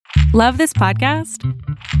Love this podcast?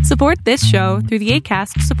 Support this show through the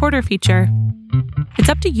Acast supporter feature. It's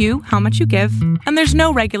up to you how much you give, and there's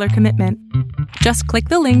no regular commitment. Just click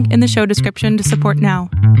the link in the show description to support now.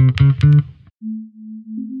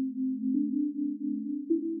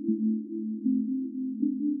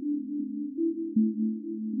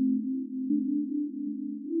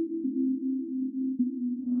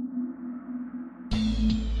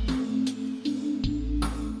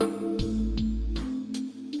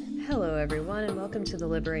 Hello, everyone, and welcome to the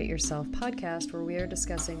Liberate Yourself podcast, where we are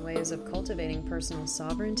discussing ways of cultivating personal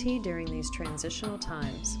sovereignty during these transitional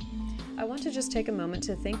times. I want to just take a moment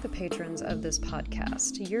to thank the patrons of this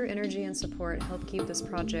podcast. Your energy and support help keep this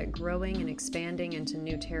project growing and expanding into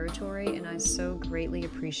new territory, and I so greatly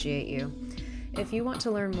appreciate you. If you want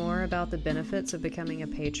to learn more about the benefits of becoming a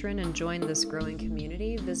patron and join this growing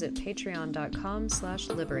community, visit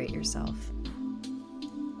patreon.com/liberateyourself.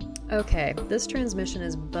 Okay, this transmission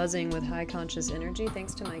is buzzing with high conscious energy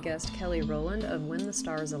thanks to my guest Kelly Rowland of When the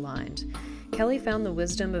Stars Aligned. Kelly found the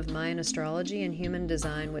wisdom of Mayan astrology and human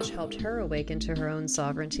design, which helped her awaken to her own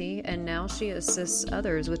sovereignty, and now she assists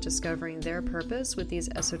others with discovering their purpose with these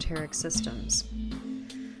esoteric systems.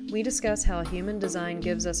 We discuss how human design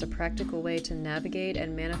gives us a practical way to navigate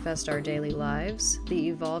and manifest our daily lives, the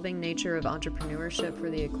evolving nature of entrepreneurship for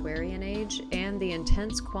the Aquarian age, and the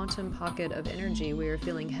intense quantum pocket of energy we are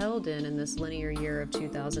feeling held in this linear year of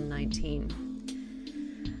 2019.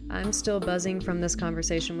 I'm still buzzing from this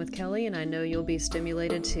conversation with Kelly, and I know you'll be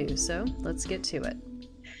stimulated too, so let's get to it.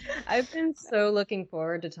 I've been so looking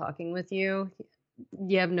forward to talking with you.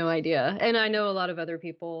 You have no idea. And I know a lot of other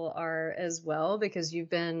people are as well, because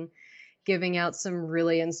you've been giving out some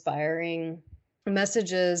really inspiring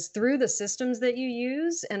messages through the systems that you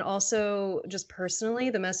use, and also just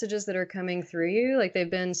personally, the messages that are coming through you. Like, they've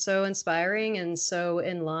been so inspiring and so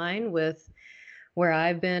in line with where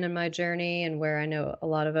I've been in my journey and where I know a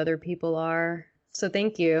lot of other people are. So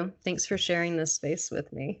thank you. Thanks for sharing this space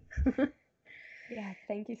with me. Yeah,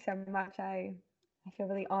 thank you so much. I feel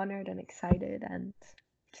really honored and excited and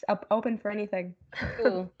just open for anything.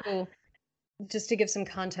 Cool. Just to give some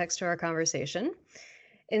context to our conversation,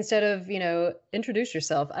 instead of, introduce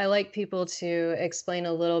yourself, I like people to explain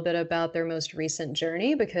a little bit about their most recent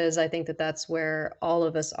journey, because I think that that's where all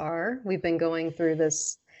of us are. We've been going through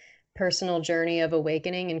this personal journey of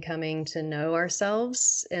awakening and coming to know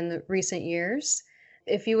ourselves in the recent years.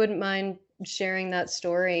 If you wouldn't mind sharing that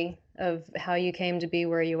story of how you came to be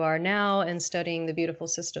where you are now and studying the beautiful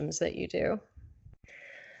systems that you do.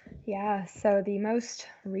 Yeah, so the most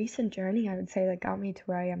recent journey, I would say, that got me to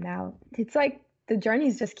where I am now, it's like the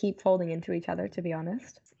journeys just keep folding into each other, to be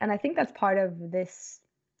honest. And I think that's part of the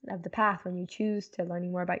path. When you choose to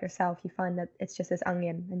learning more about yourself, you find that it's just this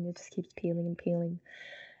onion and it just keeps peeling and peeling.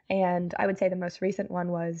 And I would say the most recent one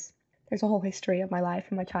was, there's a whole history of my life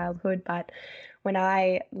and my childhood, but when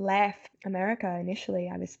I left America initially,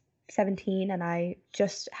 I was 17, and I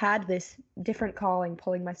just had this different calling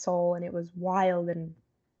pulling my soul, and it was wild and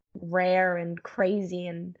rare and crazy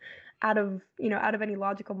and out of any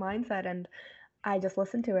logical mindset. And I just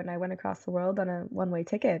listened to it, and I went across the world on a one-way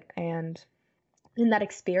ticket. And in that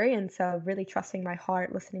experience of really trusting my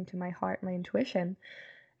heart, listening to my heart, my intuition,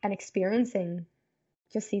 and experiencing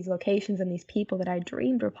just these locations and these people that I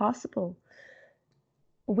dreamed were possible,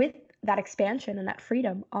 with that expansion and that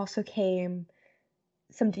freedom also came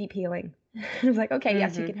some deep healing. It was like, okay,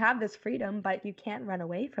 yes, you can have this freedom, but you can't run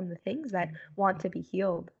away from the things that want to be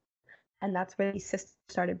healed. And that's where these systems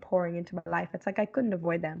started pouring into my life. It's like I couldn't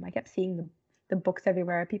avoid them. I kept seeing the books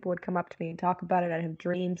everywhere. People would come up to me and talk about it. I'd have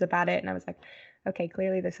dreams about it. And I was like, okay,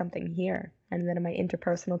 clearly there's something here. And then in my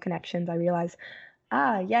interpersonal connections, I realized,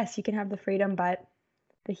 yes, you can have the freedom, but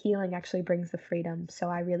the healing actually brings the freedom. So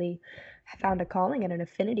I really found a calling and an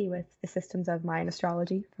affinity with the systems of Mayan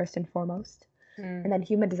astrology, first and foremost. And then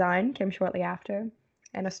human design came shortly after.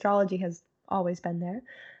 And astrology has always been there,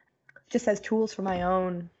 just as tools for my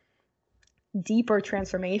own deeper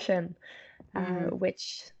transformation,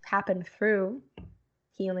 which happened through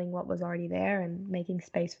healing what was already there and making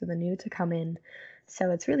space for the new to come in. So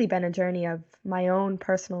it's really been a journey of my own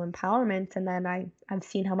personal empowerment. And then I've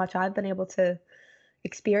seen how much I've been able to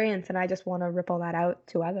experience, and I just want to ripple that out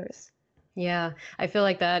to others. Yeah, I feel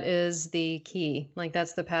like that is the key. Like,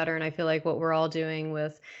 that's the pattern. I feel like what we're all doing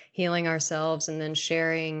with healing ourselves and then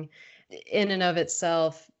sharing in and of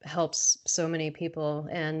itself helps so many people.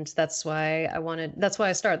 And that's why I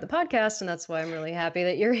started the podcast. And that's why I'm really happy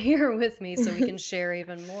that you're here with me, so we can share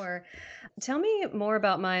even more. Tell me more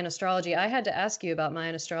about Mayan astrology. I had to ask you about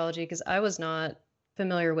Mayan astrology because I was not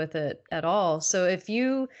familiar with it at all. So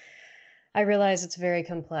I realize it's very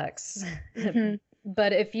complex.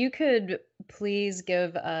 But if you could please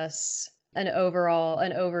give us an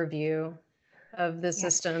overview of the Yes.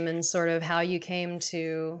 system and sort of how you came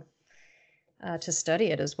to study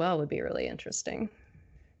it as well would be really interesting.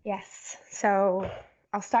 Yes. So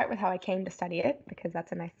I'll start with how I came to study it because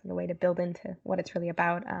that's a nice little way to build into what it's really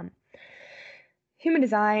about. Human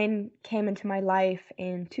design came into my life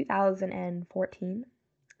in 2014,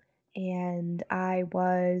 and I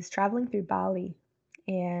was traveling through Bali,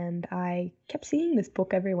 and I kept seeing this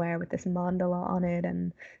book everywhere with this mandala on it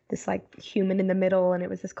and this like human in the middle, and it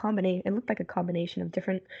was this combination. It looked like a combination of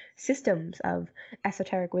different systems of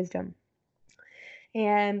esoteric wisdom.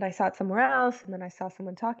 And I saw it somewhere else, and then I saw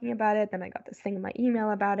someone talking about it. Then I got this thing in my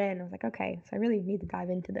email about it, and I was like, okay, so I really need to dive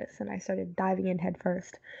into this. And I started diving in head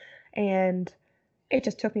first. And it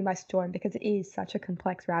just took me by storm because it is such a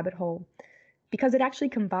complex rabbit hole. Because it actually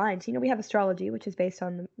combines, we have astrology, which is based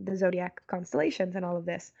on the zodiac constellations and all of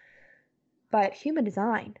this. But human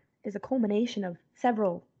design is a culmination of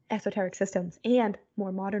several esoteric systems and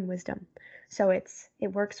more modern wisdom. So it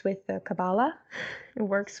works with the Kabbalah, it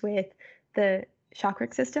works with the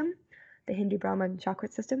chakra system, the Hindu Brahman chakra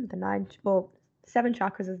system, seven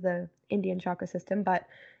chakras is the Indian chakra system, but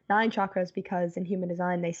 9 chakras because in human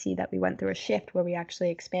design they see that we went through a shift where we actually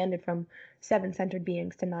expanded from 7-centered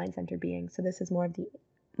beings to 9-centered beings. So this is more of the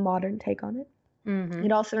modern take on it. Mm-hmm.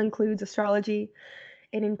 It also includes astrology.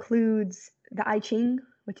 It includes the I Ching,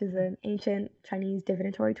 which is an ancient Chinese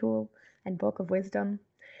divinatory tool and book of wisdom.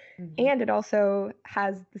 Mm-hmm. And it also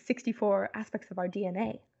has the 64 aspects of our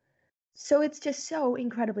DNA. So it's just so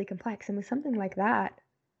incredibly complex. And with something like that,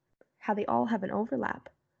 how they all have an overlap,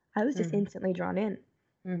 I was just instantly drawn in.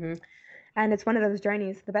 Mm-hmm. And it's one of those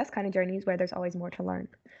journeys, the best kind of journeys, where there's always more to learn.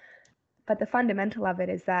 But the fundamental of it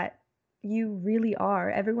is that you really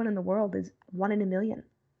are, everyone in the world is 1 in a million.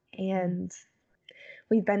 And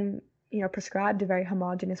we've been, prescribed a very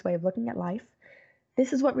homogenous way of looking at life.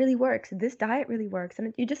 This is what really works. This diet really works.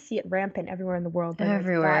 And you just see it rampant everywhere in the world.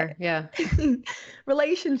 Everywhere, yeah.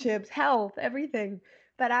 Relationships, health, everything.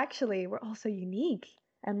 But actually, we're also unique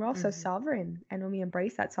and we're also sovereign. And when we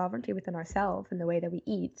embrace that sovereignty within ourselves in the way that we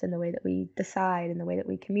eat, in the way that we decide, in the way that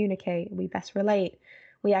we communicate, we best relate,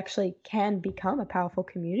 we actually can become a powerful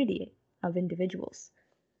community of individuals.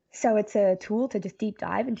 So it's a tool to just deep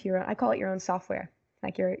dive into your own, I call it your own software.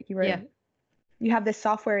 Like you have this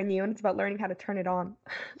software in you and it's about learning how to turn it on.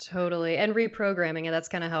 Totally. And reprogramming it. That's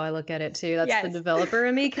kind of how I look at it too. That's Yes. the developer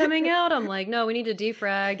in me coming out. I'm like, no, we need to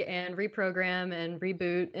defrag and reprogram and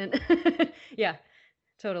reboot. And yeah,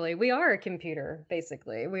 totally. We are a computer,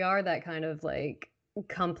 basically. We are that kind of like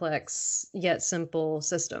complex yet simple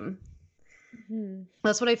system. Mm-hmm.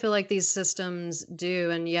 That's what I feel like these systems do.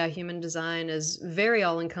 And yeah, human design is very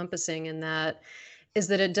all encompassing in that is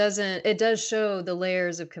that it does show the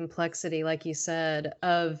layers of complexity, like you said,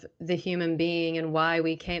 of the human being and why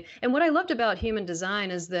we came. And what I loved about human design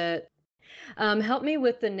is that, help me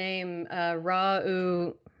with the name,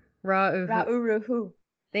 Ra'uruhu.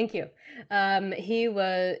 Thank you. He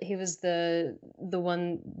was the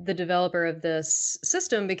developer of this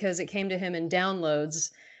system because it came to him in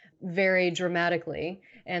downloads very dramatically,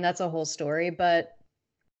 and that's a whole story. But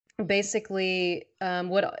basically,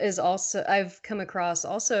 what is also I've come across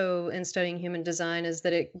also in studying human design is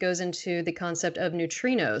that it goes into the concept of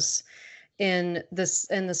neutrinos in the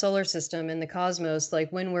solar system, in the cosmos,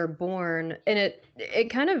 like when we're born, and it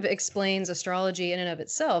kind of explains astrology in and of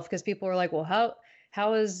itself, because people are like, well,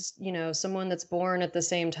 how is someone that's born at the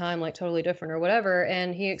same time like totally different or whatever,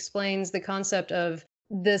 and he explains the concept of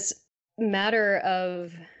this matter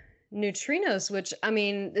of neutrinos, which, I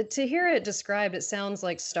mean, to hear it described, it sounds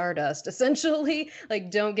like stardust, essentially. Like,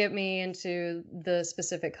 don't get me into the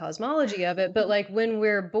specific cosmology of it, but like when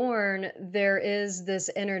we're born, there is this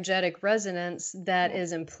energetic resonance that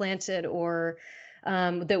is implanted or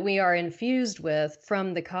that we are infused with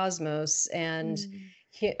from the cosmos. And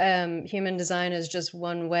human design is just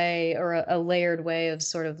one way or a layered way of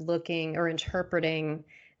sort of looking or interpreting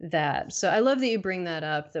that. So I love that you bring that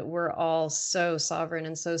up, that we're all so sovereign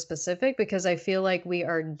and so specific, because I feel like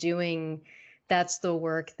that's the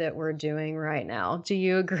work that we're doing right now. Do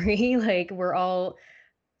you agree? Like we're all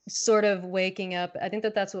sort of waking up. I think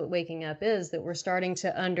that that's what waking up is, that we're starting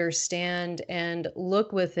to understand and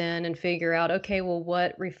look within and figure out, okay, well,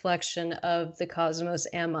 what reflection of the cosmos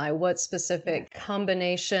am I? What specific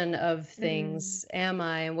combination of things am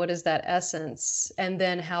I? And what is that essence? And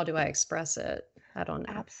then how do I express it? I don't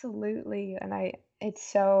know. Absolutely. And it's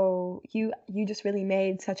so, you just really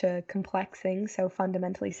made such a complex thing so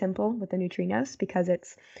fundamentally simple with the neutrinos, because it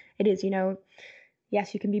is,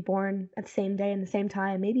 Yes, you can be born at the same day and the same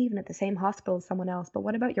time, maybe even at the same hospital as someone else, but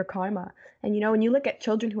what about your karma? And when you look at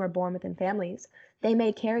children who are born within families, they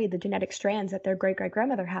may carry the genetic strands that their great great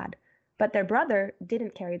grandmother had, but their brother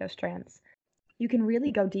didn't carry those strands. You can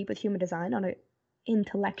really go deep with human design on an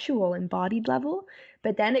intellectual, embodied level,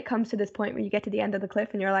 but then it comes to this point where you get to the end of the cliff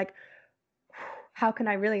and you're like, how can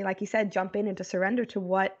I really, like you said, jump in and to surrender to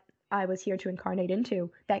what I was here to incarnate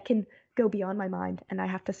into that can go beyond my mind, and I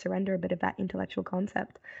have to surrender a bit of that intellectual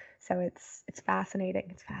concept. So it's fascinating.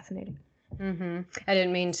 It's fascinating. I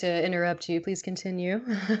didn't mean to interrupt you. Please continue.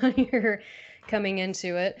 You're coming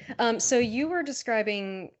into it. So you were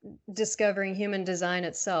discovering human design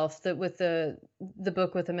itself, that with the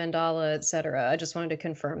book with the mandala, etc. I just wanted to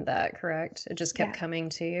confirm that, correct? It just kept coming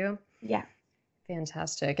to you? Yeah.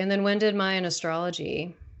 Fantastic. And then when did Mayan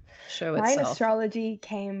astrology show itself? Mayan astrology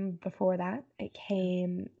came before that. It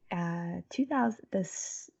came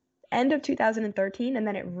this end of 2013, and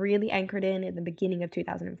then it really anchored in the beginning of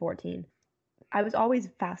 2014. I was always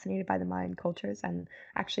fascinated by the Mayan cultures, and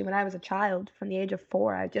actually when I was a child, from the age of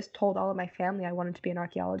 4, I just told all of my family I wanted to be an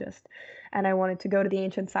archaeologist, and I wanted to go to the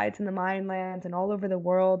ancient sites in the Mayan lands and all over the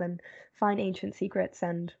world and find ancient secrets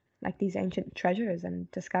and like these ancient treasures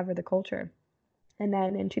and discover the culture. And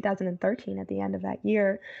then in 2013, at the end of that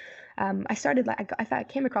year, I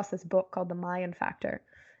came across this book called The Mayan Factor,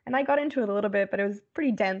 and I got into it a little bit, but it was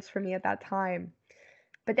pretty dense for me at that time.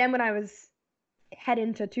 But then when I was head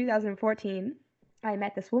into 2014, I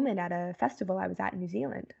met this woman at a festival I was at in New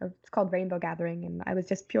Zealand. It's called Rainbow Gathering, and I was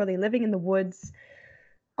just purely living in the woods,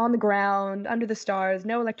 on the ground, under the stars,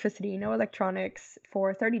 no electricity, no electronics,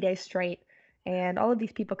 for 30 days straight. And all of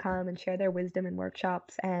these people come and share their wisdom in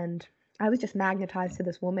workshops, and I was just magnetized to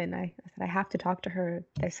this woman. I said, I have to talk to her.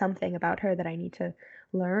 There's something about her that I need to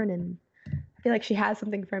learn, and I feel like she has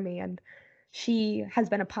something for me. And she has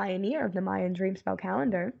been a pioneer of the Mayan dream spell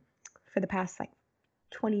calendar for the past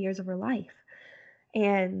 20 years of her life.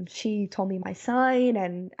 And she told me my sign,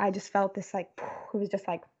 and I just felt this it was just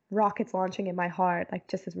like rockets launching in my heart, like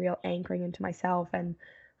just this real anchoring into myself. And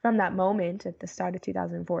from that moment at the start of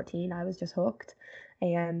 2014, I was just hooked,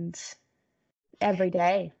 and every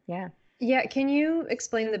day. Yeah, can you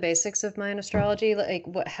explain the basics of Mayan astrology, like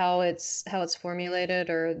how it's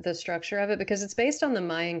formulated, or the structure of it? Because it's based on the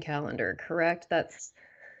Mayan calendar, correct?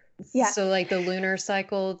 So like the lunar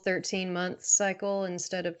cycle, 13-month cycle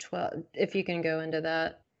instead of 12, if you can go into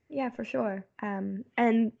that. Yeah, for sure.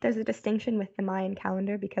 And there's a distinction with the Mayan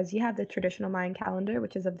calendar, because you have the traditional Mayan calendar,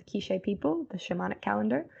 which is of the Quiche people, the shamanic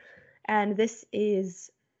calendar. And this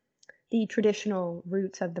is the traditional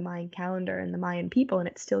roots of the Mayan calendar and the Mayan people, and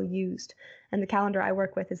it's still used. And the calendar I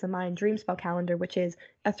work with is the Mayan dream spell calendar, which is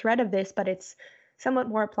a thread of this, but it's somewhat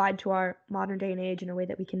more applied to our modern day and age in a way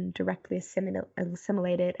that we can directly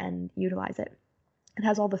assimilate it and utilize it. It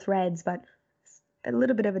has all the threads, but a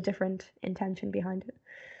little bit of a different intention behind it.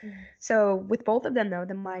 So with both of them, though,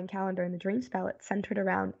 the Mayan calendar and the dream spell, it's centered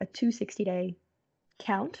around a 260-day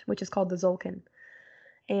count, which is called the Tzolk'in.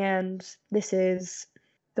 And this is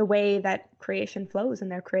the way that creation flows in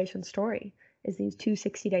their creation story, is these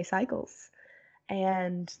 260-day cycles.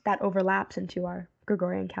 And that overlaps into our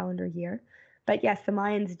Gregorian calendar year. But yes, the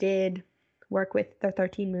Mayans did work with the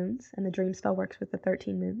 13 moons, and the dream spell works with the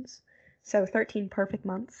 13 moons. So 13 perfect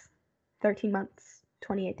months, 13 months,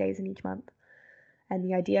 28 days in each month. And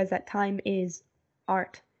the idea is that time is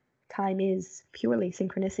art. Time is purely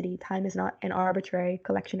synchronicity. Time is not an arbitrary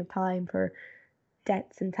collection of time for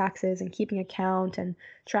debts and taxes and keeping account and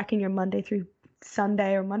tracking your Monday through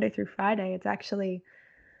Sunday or Monday through Friday. It's actually,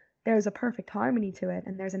 there's a perfect harmony to it,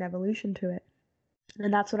 and there's an evolution to it.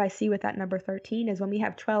 And that's what I see with that number 13, is when we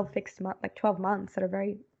have 12 fixed 12 months that are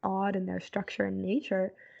very odd in their structure and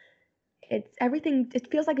nature, it's everything, it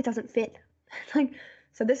feels like it doesn't fit.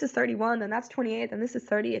 So this is 31 and that's 28 and this is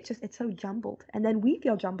 30. It's so jumbled. And then we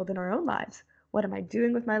feel jumbled in our own lives. What am I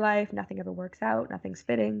doing with my life? Nothing ever works out. Nothing's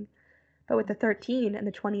fitting. But with the 13 and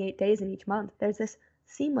the 28 days in each month, there's this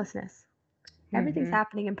seamlessness. Everything's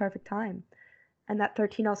happening in perfect time. And that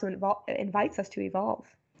 13 also invites us to evolve.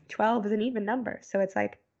 12 is an even number, so it's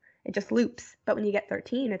like it just loops. But when you get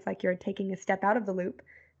 13, it's like you're taking a step out of the loop,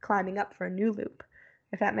 climbing up for a new loop,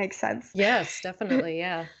 if that makes sense. Yes, definitely.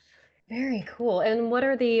 Yeah. Very cool. And what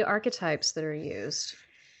are the archetypes that are used?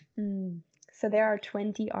 So there are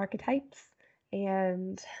 20 archetypes,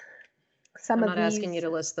 and I'm not asking you to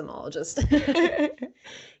list them all, just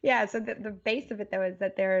yeah, so the base of it, though, is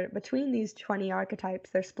that they're between these 20 archetypes,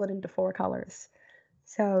 they're split into 4 colors.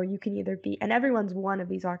 So you can either be, and everyone's one of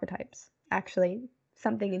these archetypes. Actually,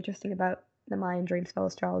 something interesting about the Mayan dream spell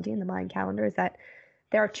astrology and the Mayan calendar is that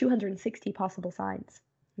there are 260 possible signs.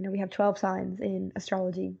 We have 12 signs in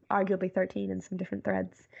astrology, arguably 13 in some different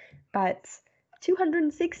threads, but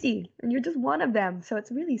 260, and you're just one of them. So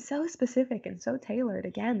it's really so specific and so tailored.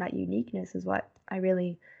 Again, that uniqueness is what I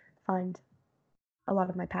really find a lot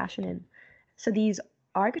of my passion in. So these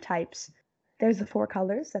archetypes, there's the 4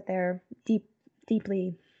 colors that they're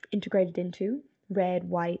deeply integrated into: red,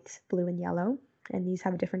 white, blue, and yellow. And these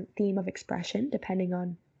have a different theme of expression depending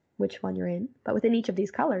on which one you're in. But within each of these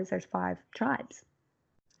colors, there's 5 tribes.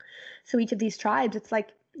 So each of these tribes, it's like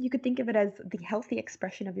you could think of it as the healthy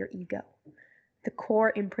expression of your ego, the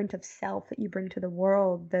core imprint of self that you bring to the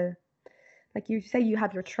world. Like you say, you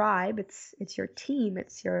have your tribe, it's your team,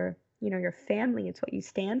 it's your family, it's what you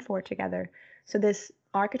stand for together. So this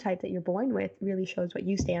archetype that you're born with really shows what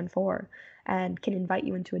you stand for and can invite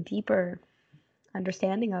you into a deeper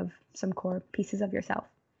understanding of some core pieces of yourself.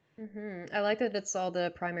 I like that it's all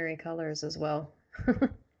the primary colors as well.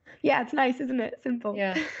 Yeah, it's nice, isn't it? Simple.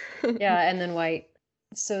 Yeah. Yeah, and then white.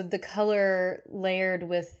 So the color layered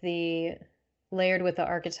with the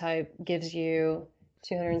archetype gives you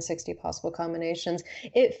 260 possible combinations.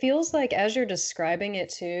 It feels like, as you're describing it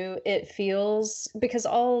too, it feels, because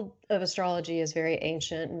all of astrology is very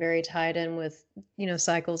ancient and very tied in with,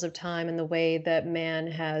 cycles of time and the way that man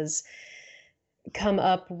has come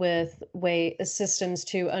up with systems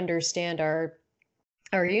to understand our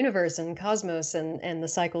universe and cosmos and the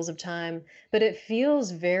cycles of time. But it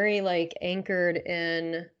feels very like anchored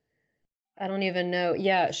in, I don't even know,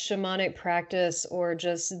 shamanic practice, or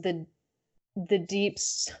just the deep,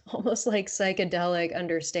 almost like psychedelic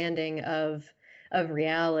understanding of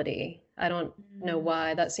reality. I don't know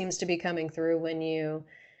why that seems to be coming through when you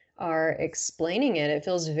are explaining it. It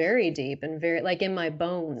feels very deep and very, like, in my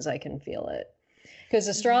bones, I can feel it. Because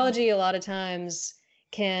astrology, a lot of times,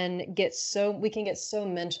 we can get so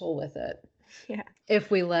mental with it. Yeah.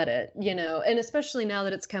 If we let it, and especially now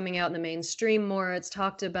that it's coming out in the mainstream more, it's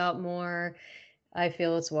talked about more. I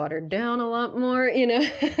feel it's watered down a lot more,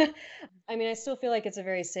 I mean, I still feel like it's a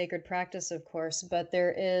very sacred practice, of course, but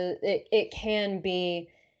it can be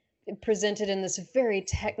presented in this very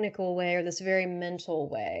technical way or this very mental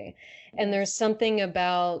way. And there's something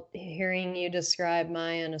about hearing you describe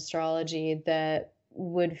Mayan astrology that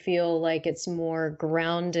would feel like it's more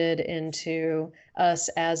grounded into us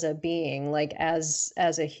as a being, like as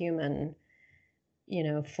a human,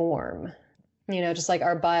 form, just like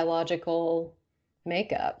our biological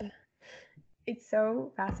makeup. It's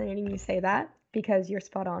so fascinating you say that, because you're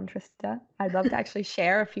spot on, Trista. I'd love to actually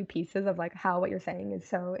share a few pieces of like how what you're saying is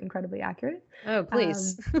so incredibly accurate. Oh,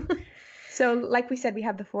 please. So like we said, we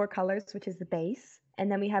have the 4 colors, which is the base, and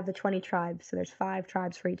then we have the 20 tribes. So there's 5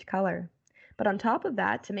 tribes for each color. But on top of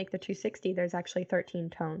that, to make the 260, there's actually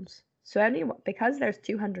 13 tones. So because there's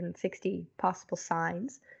 260 possible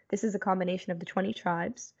signs, this is a combination of the 20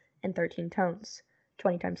 tribes and 13 tones.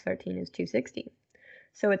 20 times 13 is 260.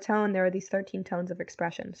 So a tone, there are these 13 tones of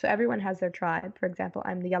expression. So everyone has their tribe. For example,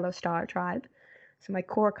 I'm the yellow star tribe. So my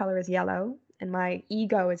core color is yellow, and my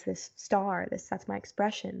ego is this star. That's my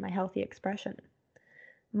expression, my healthy expression.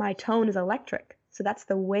 My tone is electric. So that's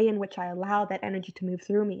the way in which I allow that energy to move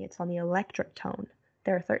through me. It's on the electric tone.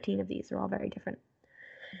 There are 13 of these. They're all very different.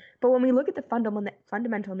 But when we look at the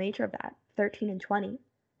fundamental nature of that, 13 and 20,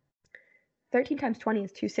 13 times 20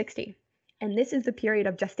 is 260. And this is the period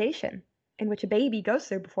of gestation in which a baby goes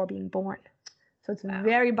through before being born. So it's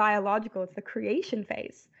very biological. It's the creation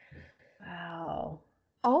phase. Wow.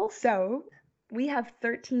 Also, we have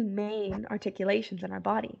 13 main articulations in our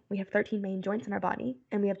body. We have 13 main joints in our body,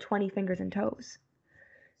 and we have 20 fingers and toes.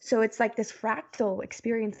 So it's like this fractal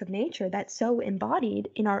experience of nature that's so embodied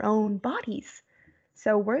in our own bodies.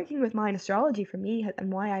 So working with Mayan astrology for me,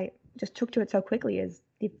 and why I just took to it so quickly, is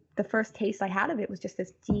the first taste I had of it was just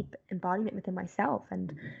this deep embodiment within myself.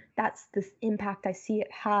 And that's this impact I see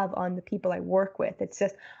it have on the people I work with. It's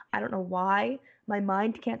just, I don't know why. My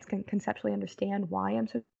mind can't conceptually understand why I'm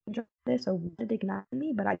so drawn to this or what it ignites in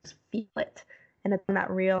me, but I just feel it. And it's on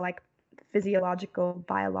that real, like, physiological,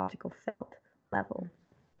 biological felt level.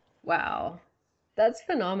 Wow. That's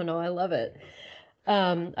phenomenal. I love it.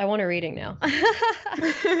 I want a reading now.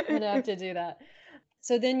 I'm going to have to do that.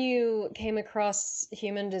 So then you came across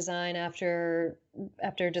human design after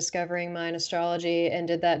discovering Mayan astrology, and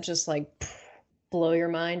did that just like blow your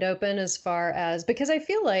mind open as far as, because I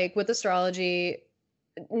feel like with astrology,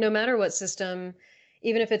 no matter what system,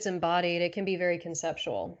 even if it's embodied, it can be very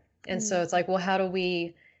conceptual. And so it's like, well, how do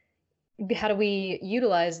we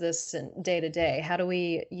utilize this day to day? How do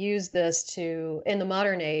we use this in the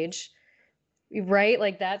modern age? Right?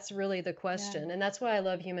 Like, that's really the question. Yeah. And that's why I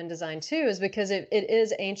love human design too, is because it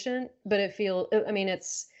is ancient, but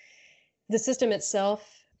it's the system itself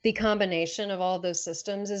the combination of all those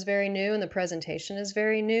systems is very new and the presentation is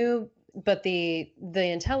very new, but the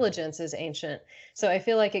intelligence is ancient. So I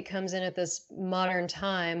feel like it comes in at this modern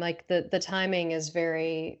time, like the timing is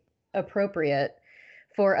very appropriate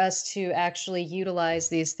for us to actually utilize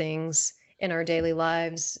these things in our daily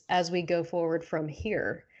lives as we go forward from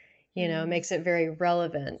here. You know, makes it very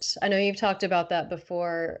relevant. I know you've talked about that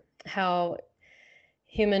before, how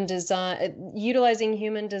human design, utilizing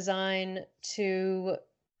human design to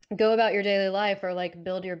go about your daily life or like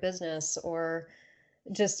build your business, or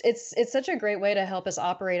just it's such a great way to help us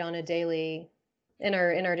operate on a daily in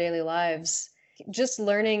our daily lives. Just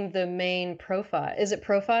learning the main profile. Is it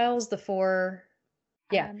profiles? The four,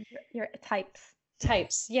 yeah, Your types.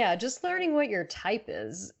 types. Yeah, just learning what your type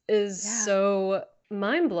is Yeah. so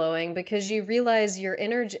mind-blowing, because you realize your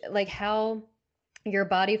energy, like how your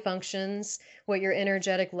body functions, what your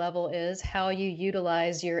energetic level is, how you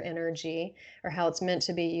utilize your energy or how it's meant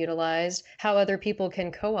to be utilized, how other people can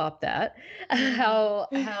co-opt that, how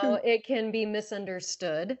it can be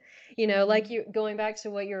misunderstood. You know, like you going back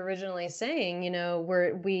to what you're originally saying, you know,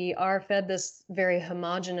 we are fed this very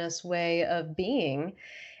homogenous way of being.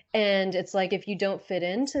 And it's like if you don't fit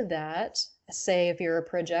into that, say if you're a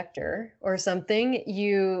projector or something,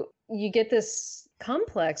 you get this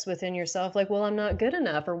complex within yourself, like, well, I'm not good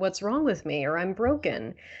enough, or what's wrong with me, or I'm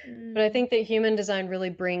broken. But I think that human design really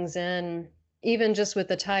brings in, even just with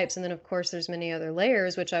the types, and then of course there's many other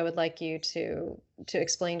layers, which I would like you to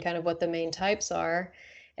explain kind of what the main types are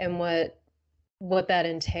and what that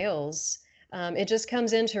entails. It just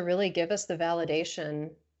comes in to really give us the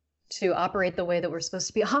validation to operate the way that we're supposed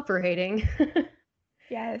to be operating.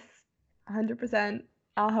 Yes, 100%.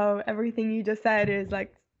 Aho, everything you just said is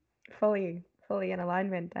like fully in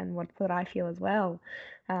alignment, and what I feel as well.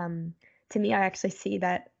 To me, I actually see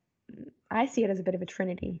that I see it as a bit of a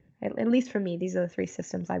trinity. At least for me, these are the three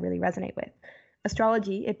systems I really resonate with.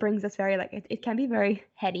 Astrology, it brings us very like it can be very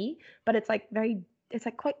heady, but it's like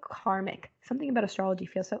quite karmic. Something about astrology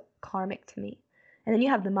feels so karmic to me. And then you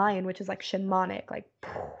have the Mayan, which is like shamanic, like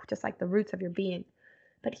just like the roots of your being.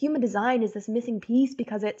 But human design is this missing piece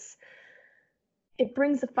because it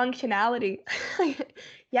brings the functionality.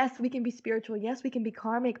 Yes, we can be spiritual. Yes, we can be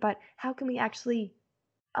karmic, but how can we actually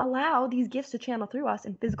allow these gifts to channel through us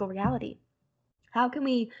in physical reality? How can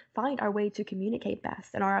we find our way to communicate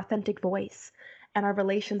best and our authentic voice and our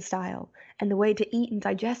relation style and the way to eat and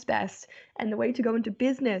digest best and the way to go into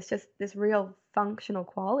business? Just this real functional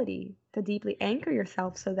quality to deeply anchor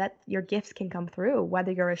yourself so that your gifts can come through,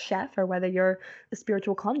 whether you're a chef or whether you're a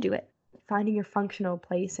spiritual conduit. Finding your functional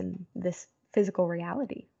place in this physical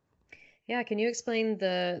reality. Yeah, can you explain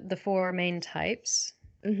the four main types?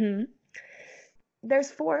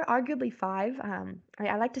 There's four, arguably five.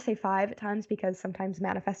 I like to say five at times because sometimes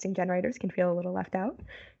manifesting generators can feel a little left out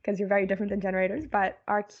because you're very different than generators. But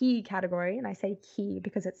our key category, and I say key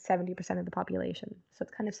because it's 70% of the population, so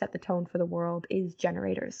it's kind of set the tone for the world, is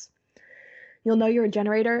generators. You'll know you're a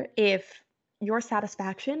generator if your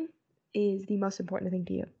satisfaction is the most important thing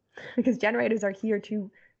to you, because generators are here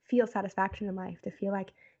to feel satisfaction in life, to feel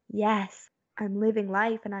like, yes, I'm living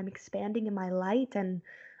life and I'm expanding in my light and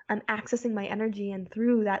I'm accessing my energy. And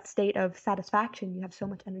through that state of satisfaction, you have so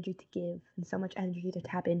much energy to give and so much energy to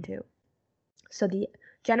tap into. So the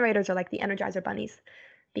generators are like the Energizer bunnies,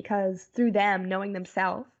 because through them knowing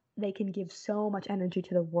themselves, they can give so much energy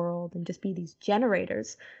to the world and just be these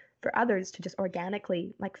generators for others to just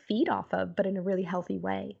organically like feed off of, but in a really healthy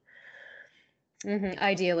way.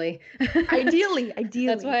 Ideally. Ideally.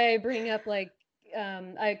 That's why I bring up like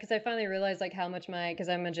because I finally realized like how much because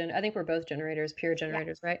I think we're both generators, pure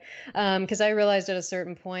generators, right? Because I realized at a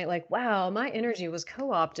certain point, like, wow, my energy was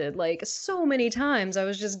co-opted like so many times. I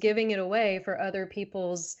was just giving it away for other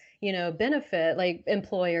people's, you know, benefit, like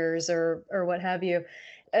employers or what have you.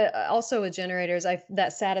 Also with generators,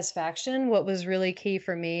 that satisfaction, what was really key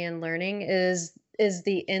for me in learning is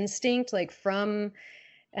the instinct, like from,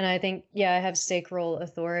 and I think, yeah, I have sacral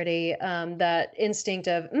authority, that instinct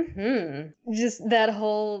of, just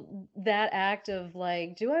that act of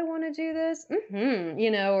like, do I want to do this? You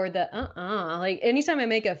know, or the, like anytime I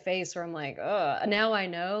make a face where I'm like, now I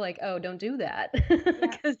know, like, oh, don't do that.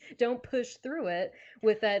 Because don't push through it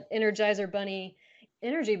with that Energizer bunny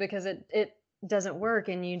energy, because it doesn't work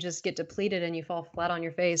and you just get depleted and you fall flat on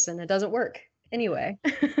your face and it doesn't work anyway.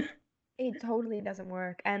 It totally doesn't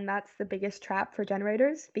work. And that's the biggest trap for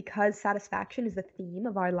generators, because satisfaction is the theme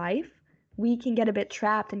of our life. We can get a bit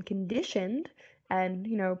trapped and conditioned and,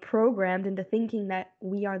 you know, programmed into thinking that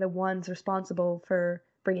we are the ones responsible for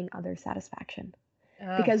bringing others satisfaction.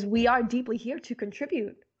 Because we are deeply here to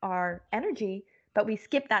contribute our energy, but we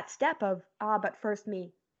skip that step of, but first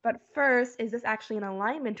me. But first, is this actually in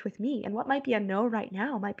alignment with me? And what might be a no right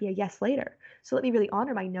now might be a yes later. So let me really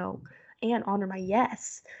honor my no and honor my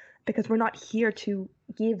yes, because we're not here to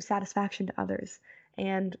give satisfaction to others.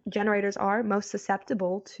 And generators are most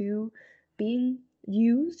susceptible to being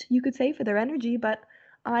used, you could say, for their energy. But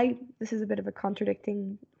this is a bit of a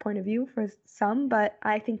contradicting point of view for some, but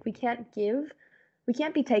I think we can't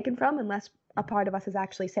be taken from unless a part of us is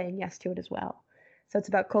actually saying yes to it as well. So it's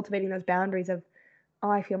about cultivating those boundaries of,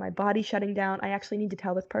 oh, I feel my body shutting down. I actually need to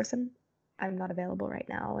tell this person I'm not available right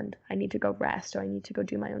now and I need to go rest or I need to go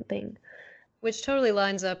do my own thing. Which totally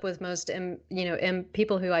lines up with most,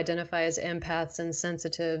 people who identify as empaths and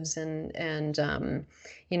sensitives and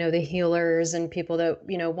the healers and people that,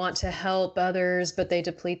 want to help others, but they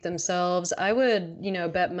deplete themselves. I would,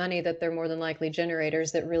 bet money that they're more than likely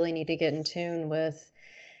generators that really need to get in tune with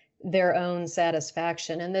their own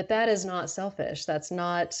satisfaction, and that is not selfish. That's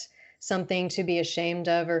not something to be ashamed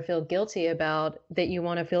of or feel guilty about, that you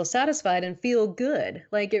want to feel satisfied and feel good.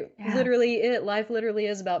 Like life literally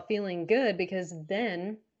is about feeling good, because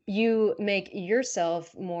then you make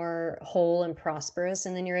yourself more whole and prosperous,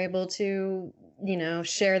 and then you're able to,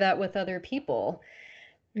 share that with other people.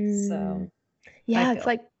 So yeah, it's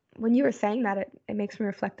like when you were saying that, it makes me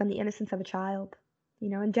reflect on the innocence of a child.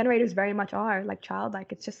 And generators very much are like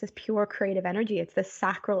childlike. It's just this pure creative energy. It's this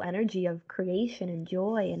sacral energy of creation and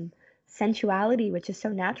joy and sensuality, which is so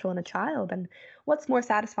natural in a child. And what's more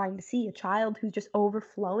satisfying to see, a child who's just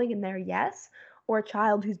overflowing in their yes, or a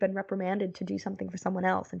child who's been reprimanded to do something for someone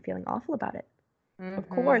else and feeling awful about it? Mm-hmm. Of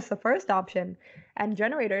course, the first option. And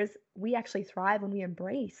generators, we actually thrive when we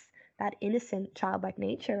embrace that innocent childlike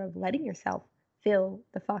nature of letting yourself fill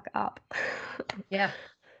the fuck up. Yeah.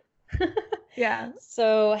 Yeah.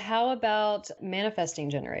 So how about manifesting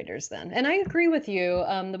generators then? And I agree with you.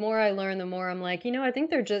 The more I learn, the more I'm like, I think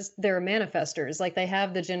they're manifestors. Like they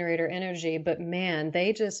have the generator energy, but man,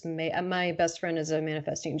 they just my best friend is a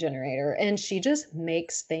manifesting generator and she just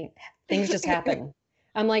makes things just happen.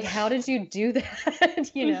 I'm like, how did you do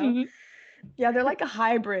that? Yeah, they're like a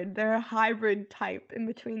hybrid. They're a hybrid type in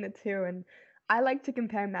between the two. And I like to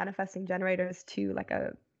compare manifesting generators to like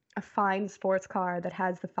a fine sports car that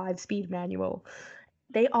has the 5-speed manual.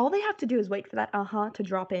 All they have to do is wait for that to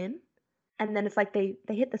drop in, and then it's like they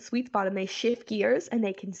hit the sweet spot and they shift gears and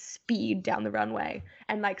they can speed down the runway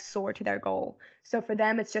and like soar to their goal. So for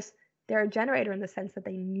them, it's just they're a generator in the sense that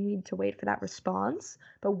they need to wait for that response,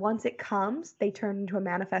 but once it comes, they turn into a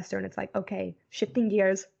manifestor and it's like, okay, shifting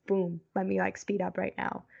gears, boom, let me like speed up right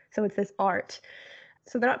now. So it's this art.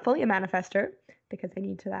 So they're not fully a manifestor because they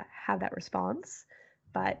need to have that response,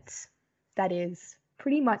 but that is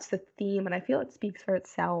pretty much the theme, and I feel it speaks for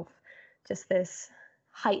itself. Just this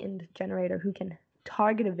heightened generator who can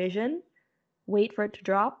target a vision, wait for it to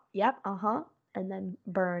drop, and then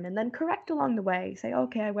burn, and then correct along the way. Say,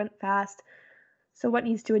 okay, I went fast, so what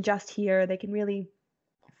needs to adjust here? They can really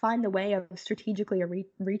find the way of strategically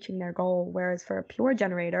reaching their goal, whereas for a pure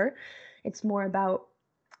generator, it's more about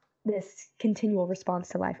this continual response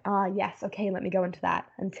to life. Yes, okay, let me go into that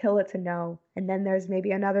until it's a no. And then there's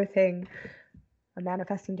maybe another thing. A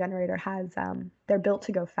manifesting generator has, they're built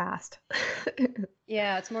to go fast.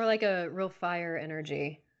 Yeah, it's more like a real fire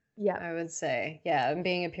energy. Yeah, I would say. Yeah, and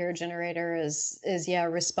being a pure generator is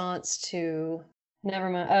response to,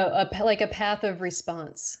 never mind. Like a path of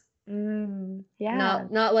response. Yeah.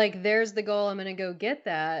 Not like there's the goal, I'm going to go get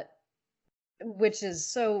that, which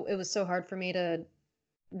is it was so hard for me to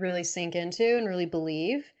really sink into and really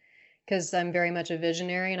believe, because I'm very much a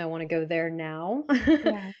visionary and I want to go there now.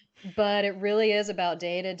 Yeah. But it really is about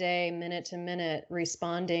day to day, minute to minute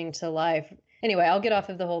responding to life. Anyway, I'll get off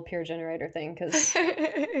of the whole pure generator thing because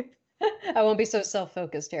I won't be so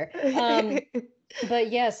self-focused here.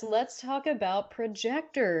 But yes, let's talk about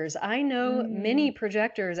projectors. I know many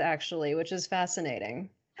projectors actually, which is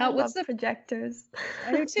fascinating. What's the projectors?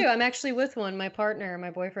 I do too. I'm actually with one. My partner, my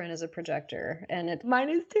boyfriend, is a projector, and mine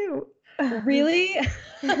is too. Really?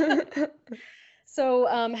 So,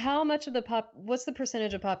 how much of what's the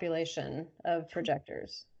percentage of population of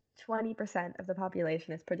projectors? 20% of the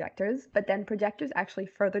population is projectors, but then projectors actually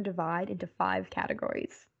further divide into 5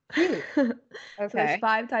 categories. Okay. So there's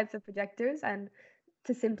 5 types of projectors, and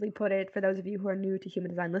to simply put it, for those of you who are new to human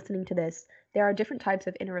design listening to this, there are different types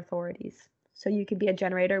of inner authorities. So you can be a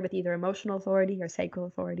generator with either emotional authority or sacral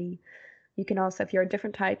authority. You can also, if you're a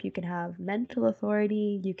different type, you can have mental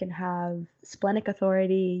authority, you can have splenic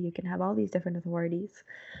authority, you can have all these different authorities,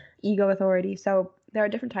 ego authority. So there are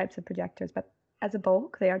different types of projectors, but as a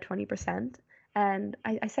bulk, they are 20%. And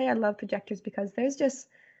I say I love projectors because there's just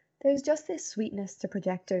this sweetness to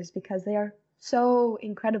projectors because they are so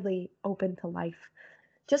incredibly open to life.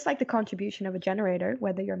 just like the contribution of a generator,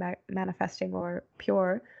 whether you're manifesting or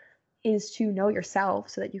pure, is to know yourself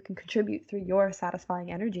so that you can contribute through your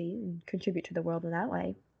satisfying energy and contribute to the world in that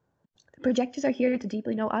way. The projectors are here to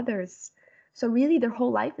deeply know others. So really their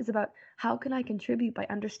whole life is about how can I contribute by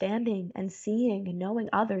understanding and seeing and knowing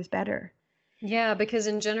others better. Yeah, because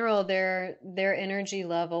in general their energy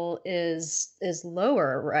level is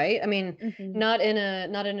lower, right? I mean, Hmm. not in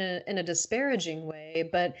a disparaging way,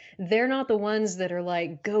 but they're not the ones that are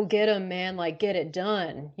like, go get them, man, like get it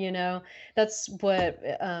done, you know? That's what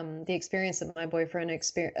the experience that my boyfriend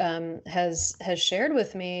has shared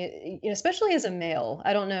with me, you know, especially as a male.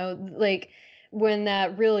 I don't know, like when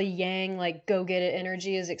that really yang, like go get it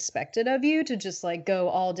energy is expected of you to just like go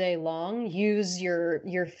all day long, use your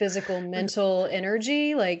physical mental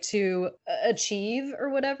energy like to achieve or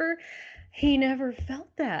whatever. He never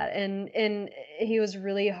felt that, and he was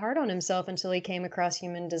really hard on himself until he came across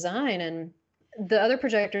human design. And the other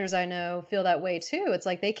projectors I know feel that way too. It's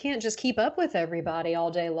like they can't just keep up with everybody all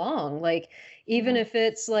day long. Like even Yeah. if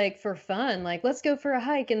it's like for fun, like let's go for a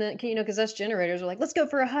hike, and then you know, because us generators are like, let's go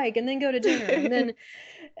for a hike and then go to dinner, and then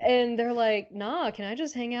and they're like, nah, can I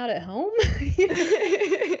just hang out at home?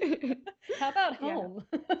 How about Yeah. home?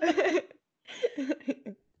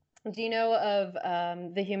 Do you know of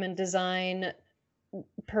the human design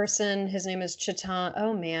person? His name is Chetan.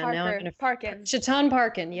 Oh man, now I'm gonna Parkin. Chetan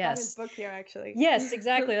Parkin. I got his Yes. book here actually. Yes,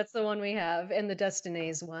 exactly. That's the one we have, and the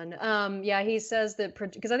Destinies one. Yeah, he says that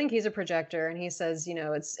because I think he's a projector, and he says, you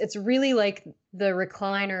know, it's really like the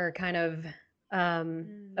recliner kind of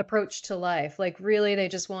Mm. approach to life. Like really, they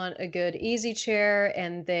just want a good easy chair,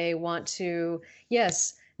 and they want to,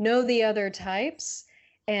 yes, know the other types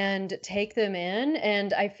and take them in,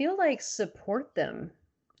 and I feel like support them,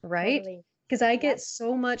 right? Totally. Because I Yep. get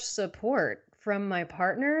so much support from my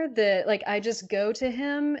partner that like I just go to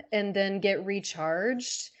him and then get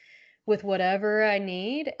recharged with whatever I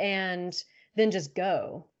need and then just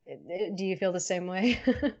go. Do you feel the same way?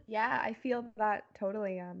 Yeah, I feel that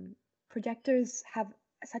totally. Projectors have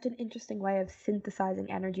such an interesting way of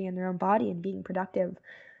synthesizing energy in their own body and being productive.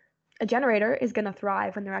 A generator is going to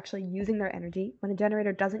thrive when they're actually using their energy. When a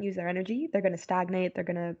generator doesn't use their energy, they're going to stagnate, they're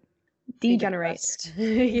going to Be degenerate. depressed.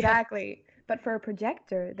 Yeah. Exactly. But for a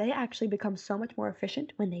projector, they actually become so much more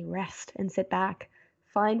efficient when they rest and sit back,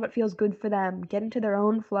 find what feels good for them, get into their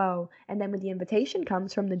own flow. And then when the invitation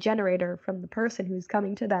comes from the generator, from the person who's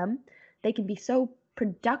coming to them, they can be so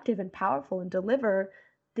productive and powerful and deliver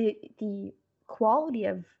the quality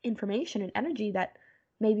of information and energy that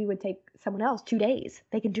maybe would take someone else 2 days.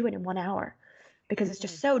 They can do it in 1 hour because it's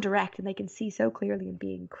just Mhm. so direct and they can see so clearly and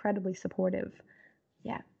be incredibly supportive.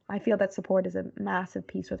 Yeah, I feel that support is a massive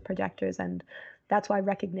piece with projectors, and that's why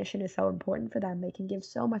recognition is so important for them. They can give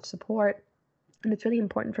so much support, and it's really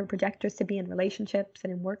important for projectors to be in relationships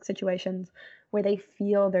and in work situations where they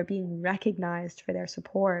feel they're being recognized for their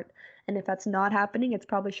support. And if that's not happening, it's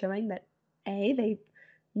probably showing that A, they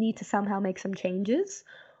need to somehow make some changes,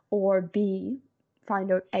 or B, find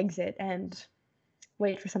an exit and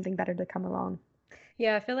wait for something better to come along.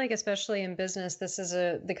 Yeah, I feel like especially in business, this is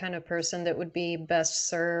the kind of person that would be best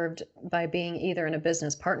served by being either in a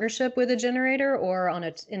business partnership with a generator or on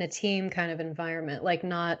in a team kind of environment, like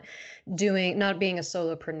not being a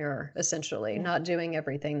solopreneur, essentially, Yeah. not doing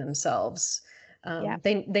everything themselves. Yeah,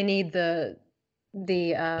 They need the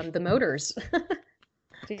motors to get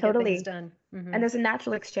things totally. done. And there's a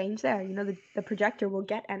natural exchange there. The projector will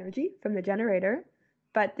get energy from the generator,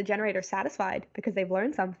 but the generator's satisfied because they've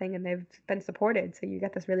learned something and they've been supported. So you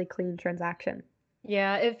get this really clean transaction.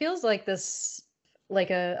 Yeah, it feels like this, like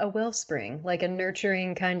a wellspring, like a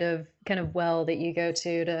nurturing kind of well that you go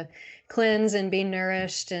to cleanse and be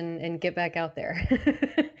nourished and get back out there.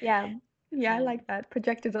 Yeah. Yeah, I Um, like that.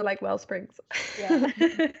 Projectors are like well springs. yeah.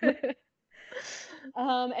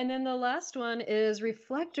 And then the last one is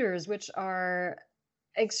reflectors, which are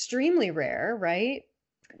extremely rare, right?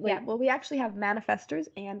 Yeah, Like, well, we actually have manifestors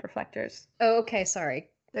and reflectors. oh, okay, sorry.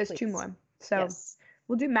 There's two Please. more. So Yes.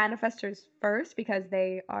 we'll do manifestors first because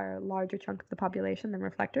they are a larger chunk of the population than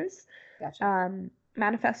reflectors. Gotcha.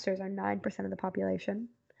 Manifestors are 9% of the population.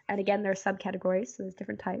 And again, there are subcategories, so there's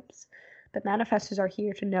different types. But manifestors are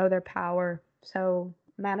here to know their power. So,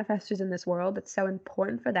 manifestors in this world, it's so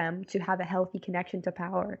important for them to have a healthy connection to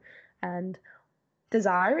power and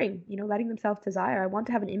desiring, letting themselves desire. I want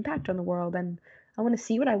to have an impact on the world and I want to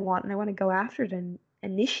see what I want and I want to go after it and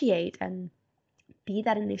initiate and be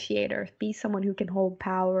that initiator, be someone who can hold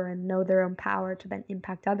power and know their own power to then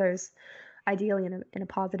impact others, ideally in a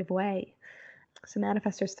positive way. So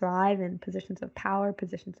manifestors thrive in positions of power,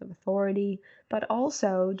 positions of authority, but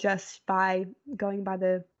also just by going by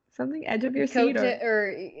the Something edge of your seat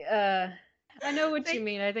I know what you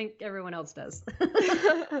mean. I think everyone else does.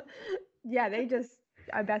 Yeah, they just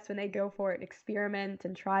are best when they go for it, experiment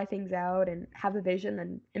and try things out and have a vision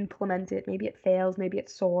and implement it. Maybe it fails, maybe it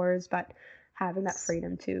soars, but having that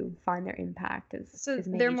freedom to find their impact So is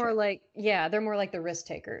they're major. more like, yeah, they're more like the risk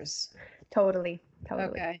takers. Totally.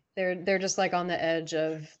 Okay. They're just like on the edge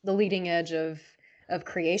of the leading edge of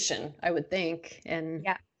creation, I would think. And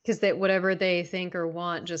Yeah. because that whatever they think or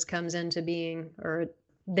want just comes into being, or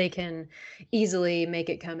they can easily make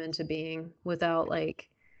it come into being without like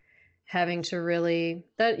having to really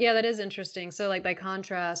that is interesting. So like by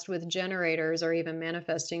contrast with generators or even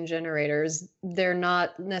manifesting generators, they're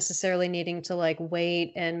not necessarily needing to like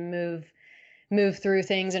wait and move through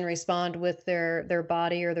things and respond with their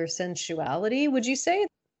body or their sensuality, would you say?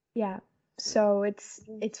 Yeah. So it's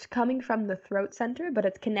coming from the throat center, but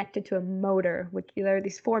it's connected to a motor, which there are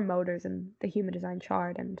these 4 motors in the human design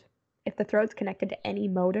chart. And if the throat's connected to any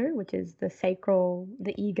motor, which is the sacral,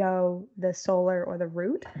 the ego, the solar, or the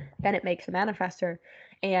root, then it makes a manifester.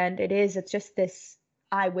 And it's just this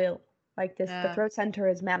I will. Like this, the throat center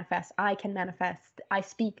is manifest. I can manifest. I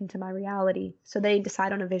speak into my reality. So they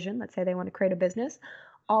decide on a vision. Let's say they want to create a business.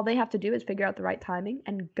 All they have to do is figure out the right timing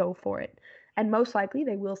and go for it. And most likely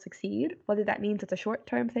they will succeed, whether that means it's a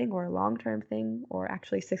short-term thing or a long-term thing, or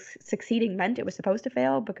actually succeeding meant it was supposed to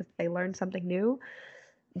fail because they learned something new.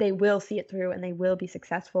 They will see it through and they will be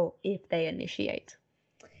successful if they initiate.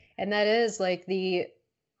 And that is like the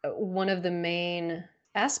one of the main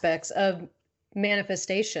aspects of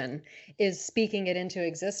manifestation is speaking it into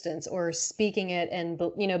existence, or speaking it and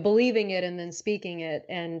believing it and then speaking it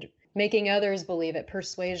and making others believe it.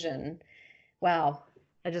 Persuasion. Wow.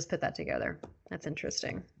 I just put that together. That's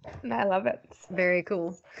interesting. I love it. Very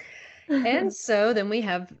cool. And so then we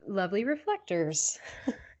have lovely reflectors.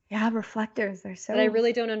 Yeah, reflectors. They're so... That I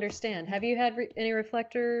really don't understand. Have you had any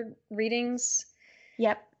reflector readings?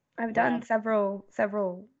 Yep. I've done several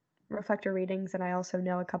reflector readings, and I also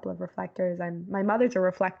know a couple of reflectors, and my mother's a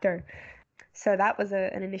reflector. So that was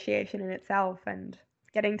an initiation in itself, and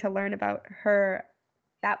getting to learn about her,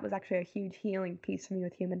 that was actually a huge healing piece for me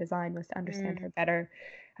with human design, was to understand her better.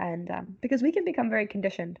 And because we can become very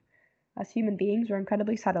conditioned. As human beings, we're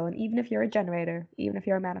incredibly subtle. And even if you're a generator, even if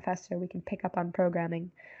you're a manifestor, we can pick up on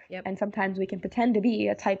programming. Yep. And sometimes we can pretend to be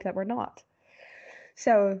a type that we're not.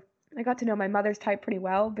 So I got to know my mother's type pretty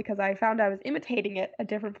well because I found I was imitating it at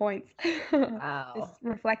different points. Wow. This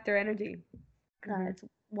reflector energy. It's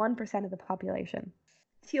 1% of the population.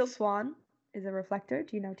 Teal Swan is a reflector.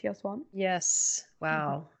 Do you know Teal Swan? Yes.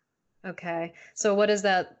 Wow. Okay. So what does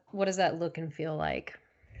that look and feel like?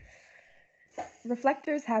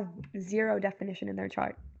 Reflectors have 0 definition in their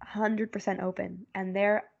chart, 100% open, and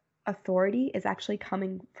their authority is actually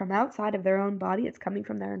coming from outside of their own body. It's coming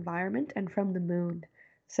from their environment and from the moon.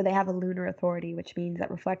 So they have a lunar authority, which means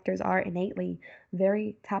that reflectors are innately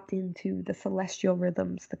very tapped into the celestial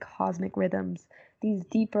rhythms, the cosmic rhythms, these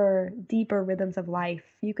deeper rhythms of life.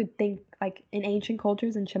 You could think like in ancient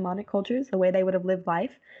cultures and shamanic cultures, the way they would have lived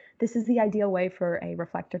life. This is the ideal way for a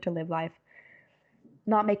reflector to live life.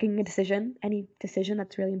 Not making a decision, any decision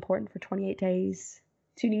that's really important for 28 days,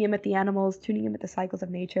 tuning in with the animals, tuning in with the cycles of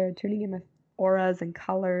nature, tuning in with auras and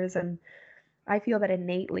colors. And I feel that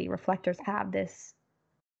innately reflectors have this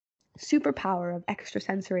superpower of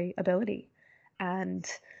extrasensory ability. And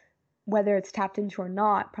whether it's tapped into or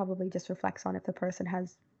not probably just reflects on if the person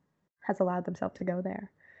has allowed themselves to go there.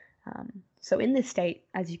 So in this state,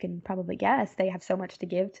 as you can probably guess, they have so much to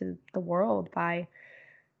give to the world by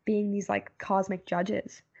being these like cosmic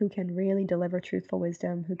judges who can really deliver truthful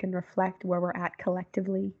wisdom, who can reflect where we're at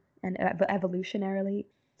collectively and evolutionarily.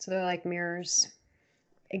 So they're like mirrors.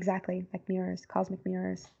 Exactly, like mirrors, cosmic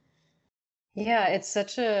mirrors. Yeah, it's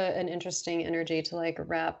such an interesting energy to like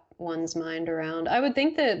wrap one's mind around. I would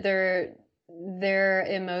think that their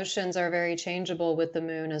emotions are very changeable with the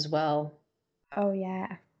moon as well. Oh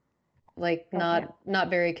yeah. Like not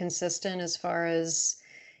very consistent as far as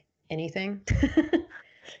anything.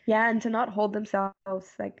 Yeah, and to not hold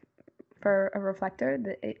themselves, like for a reflector,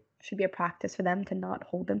 it should be a practice for them to not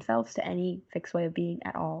hold themselves to any fixed way of being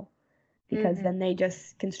at all. Because then they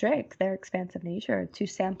just constrict their expansive nature to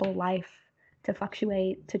sample life, to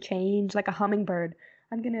fluctuate, to change like a hummingbird.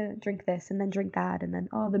 I'm going to drink this and then drink that. And then,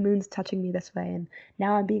 oh, the moon's touching me this way. And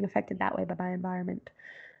now I'm being affected that way by my environment.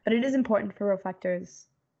 But it is important for reflectors,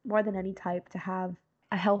 more than any type, to have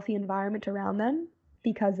a healthy environment around them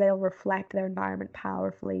because they'll reflect their environment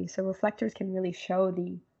powerfully. So reflectors can really show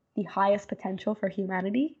the highest potential for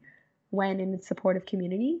humanity when in a supportive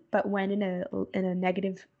community, but when in a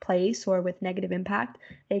negative place or with negative impact,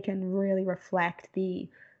 they can really reflect the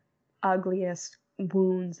ugliest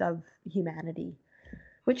wounds of humanity,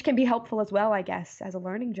 which can be helpful as well, I guess, as a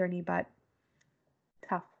learning journey, but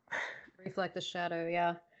tough. Reflect the shadow,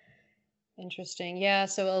 yeah. Interesting. Yeah,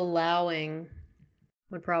 so allowing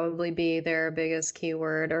would probably be their biggest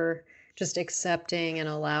keyword, or just accepting and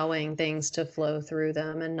allowing things to flow through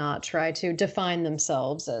them and not try to define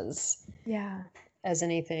themselves Yeah. as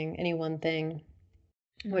anything, any one thing,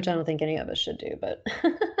 which I don't think any of us should do, but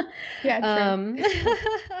Yeah, true.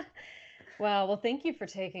 wow, well, thank you for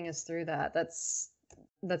taking us through that. That's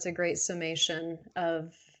a great summation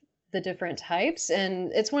of the different types,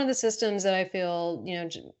 and it's one of the systems that I feel,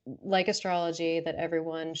 like astrology, that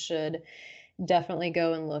everyone should definitely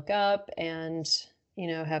go and look up and,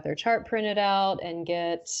 have their chart printed out and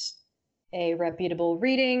get a reputable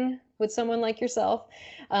reading with someone like yourself,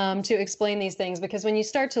 to explain these things, because when you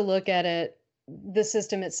start to look at it, the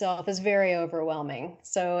system itself is very overwhelming.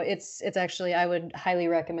 So it's actually, I would highly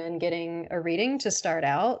recommend getting a reading to start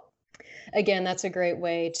out. Again, that's a great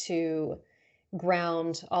way to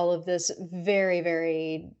ground all of this very,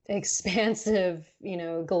 very expansive,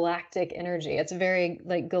 galactic energy. It's very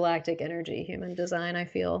like galactic energy, human design, I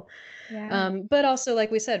feel. Yeah. But also,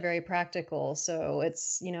 like we said, very practical. So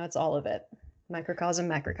it's all of it. Microcosm,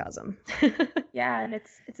 macrocosm. Yeah, and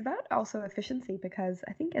it's about also efficiency, because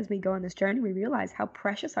I think as we go on this journey, we realize how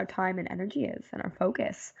precious our time and energy is and our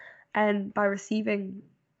focus. And by receiving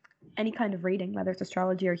any kind of reading, whether it's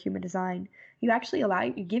astrology or human design, you actually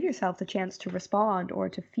you give yourself the chance to respond or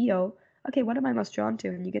to feel, okay, what am I most drawn to?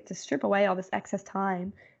 And you get to strip away all this excess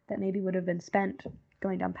time that maybe would have been spent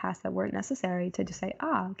going down paths that weren't necessary, to just say,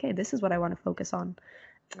 okay, this is what I want to focus on.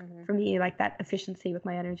 Mm-hmm. For me, like, that efficiency with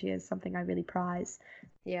my energy is something I really prize.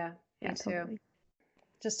 Yeah, me too. Totally.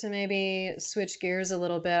 Just to maybe switch gears a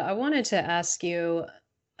little bit, I wanted to ask you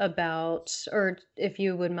about, or if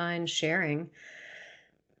you would mind sharing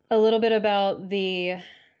a little bit about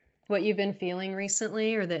what you've been feeling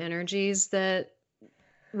recently, or the energies that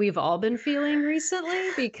we've all been feeling recently,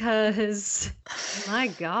 because my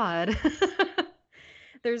God,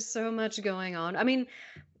 there's so much going on. I mean,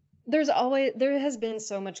 there has been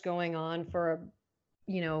so much going on for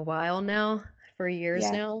a while now, for years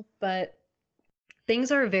Yeah. now, but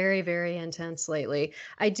things are very, very intense lately.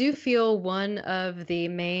 I do feel one of the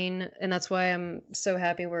main, and that's why I'm so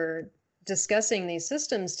happy we're discussing these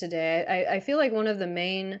systems today. I feel like one of the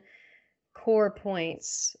main core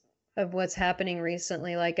points of what's happening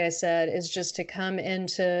recently, like I said, is just to come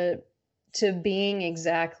into being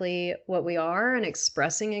exactly what we are, and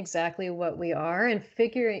expressing exactly what we are, and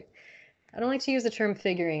figuring. I don't like to use the term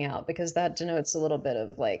figuring out, because that denotes a little bit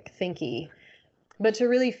of like thinky, but to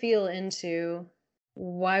really feel into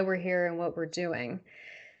why we're here and what we're doing.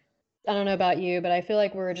 I don't know about you, but I feel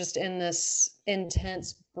like we're just in this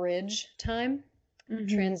intense bridge time,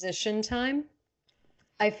 transition time.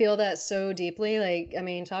 I feel that so deeply. Like, I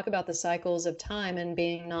mean, talk about the cycles of time and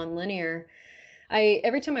being nonlinear.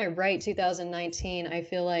 Every time I write 2019, I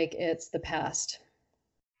feel like it's the past.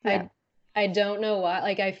 Yeah. I don't know why.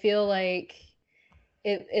 Like, I feel like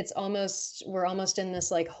we're almost in this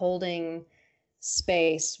like holding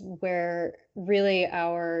space, where really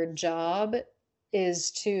our job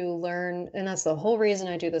is to learn. And that's the whole reason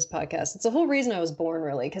I do this podcast. It's the whole reason I was born,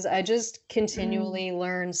 really, because I just continually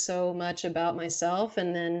learn so much about myself,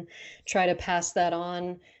 and then try to pass that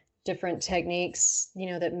on, different techniques,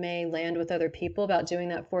 that may land with other people, about doing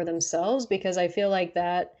that for themselves, because I feel like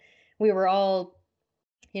that we were all,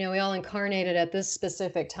 we all incarnated at this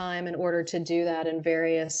specific time in order to do that in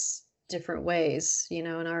various different ways, in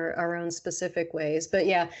our own specific ways. But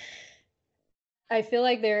yeah, I feel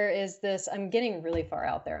like there is this, I'm getting really far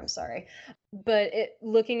out there, I'm sorry, but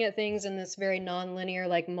looking at things in this very nonlinear,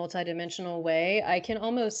 like multidimensional way, I can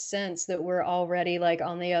almost sense that we're already like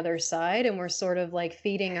on the other side, and we're sort of like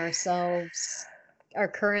feeding ourselves, our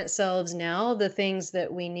current selves now, the things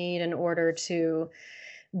that we need in order to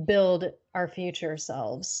build our future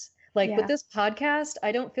selves. Like with this podcast,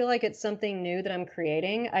 I don't feel like it's something new that I'm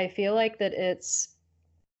creating. I feel like that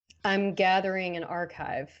I'm gathering an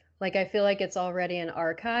archive. Like, I feel like it's already an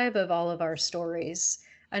archive of all of our stories.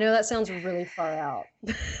 I know that sounds really far out.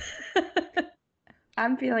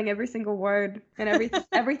 I'm feeling every single word, and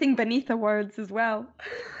everything beneath the words as well.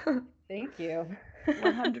 Thank you.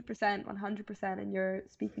 100%, 100%. And you're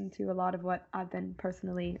speaking to a lot of what I've been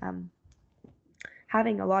personally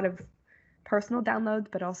having, a lot of personal downloads,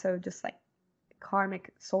 but also just like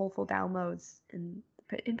karmic, soulful downloads in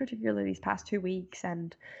particular these past 2 weeks.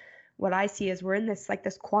 And what I see is we're in this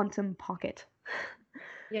quantum pocket.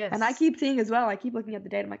 Yes. And I keep seeing as well, I keep looking at the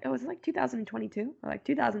date, I'm like, oh, is it like 2022 or like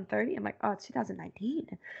 2030? I'm like, oh, it's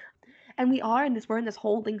 2019. And we're in this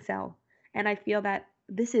holding cell. And I feel that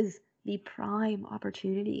this is the prime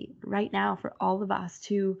opportunity right now for all of us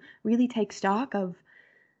to really take stock of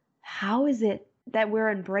how is it that we're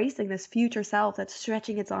embracing this future self that's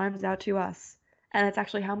stretching its arms out to us. And it's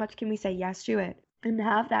actually how much can we say yes to it and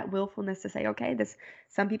have that willfulness to say, okay, this,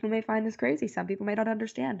 some people may find this crazy, some people may not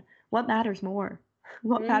understand. What matters more?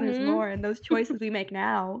 What matters more? And those choices we make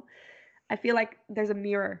now, I feel like there's a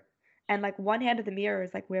mirror. And like one hand of the mirror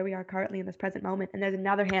is like where we are currently in this present moment. And there's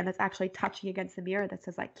another hand that's actually touching against the mirror that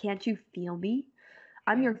says like, can't you feel me?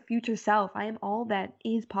 I'm your future self. I am all that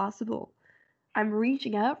is possible. I'm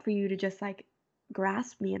reaching out for you to just like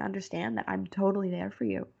grasp me and understand that I'm totally there for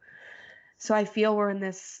you. So I feel we're in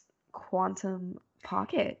this quantum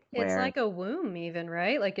pocket It's where like a womb even,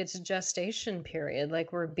 right? Like it's a gestation period.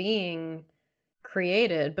 Like we're being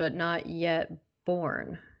created but not yet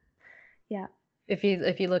born. yeah. If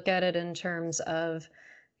you look at it in terms of,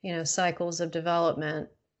 cycles of development,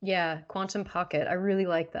 yeah, quantum pocket. I really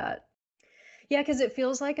like that. Yeah, because it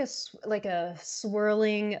feels like a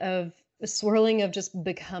swirling of just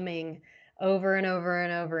becoming over and over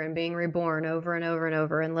and over and being reborn over and over and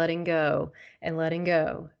over and letting go and letting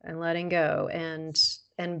go and letting go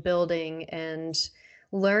and building and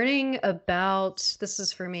learning about, this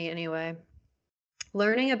is for me anyway,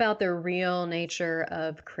 learning about the real nature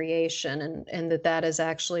of creation and that is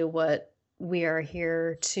actually what we are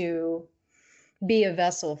here to be a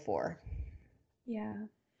vessel for. Yeah.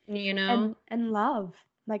 And love,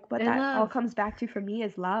 like what and that all love. comes back to for me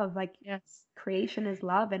is love. Like Yes. creation is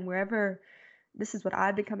love, and wherever, this is what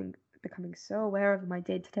I'm becoming so aware of in my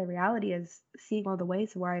day-to-day reality, is seeing all the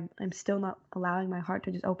ways where I'm still not allowing my heart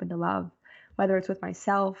to just open to love, whether it's with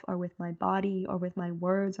myself or with my body or with my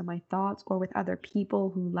words or my thoughts or with other people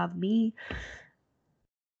who love me.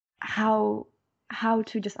 How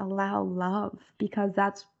to just allow love, because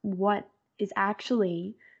that's what is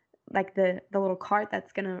actually like the little cart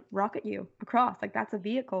that's gonna rocket you across. Like that's a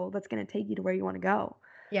vehicle that's gonna take you to where you want to go.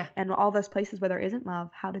 Yeah. And all those places where there isn't love,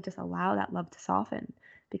 how to just allow that love to soften.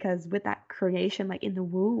 Because with that creation, like in the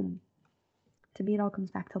womb, to me it all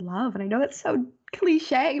comes back to love. And I know that's so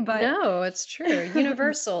cliche, but No, it's true.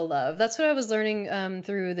 Universal love. That's what I was learning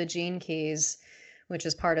through the Gene Keys, which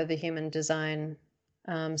is part of the human design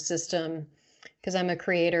system, because I'm a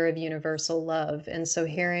creator of universal love. And so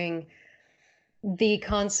hearing the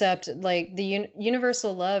concept, like the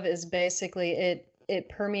universal love is basically it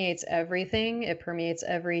permeates everything. It permeates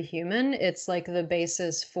every human. It's like the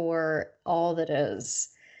basis for all that is.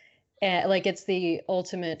 And like it's the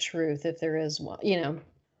ultimate truth if there is one.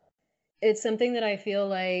 It's something that I feel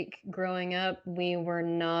like growing up, we were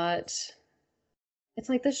not, it's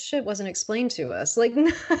like this shit wasn't explained to us. Like,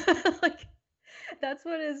 like that's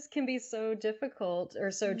what can be so difficult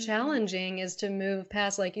or so challenging, is to move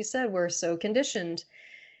past, like you said, we're so conditioned.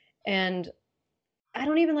 And I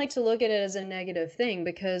don't even like to look at it as a negative thing,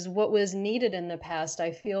 because what was needed in the past,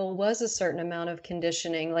 I feel, was a certain amount of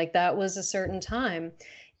conditioning. Like that was a certain time.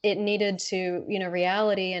 It needed to,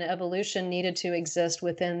 reality and evolution needed to exist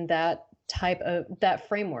within that that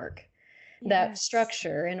framework, that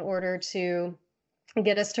structure, in order to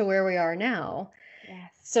get us to where we are now.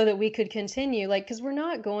 Yes. So that we could continue, like, because we're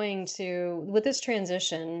not going to, with this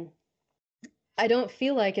transition, I don't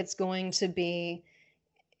feel like it's going to be,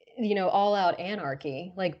 all out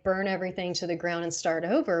anarchy, like burn everything to the ground and start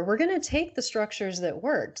over. We're going to take the structures that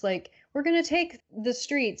worked. Like we're going to take the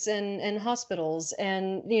streets and hospitals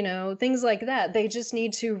and, things like that. They just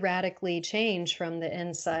need to radically change from the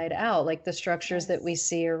inside out, like the structures that we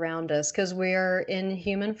see around us, because we are in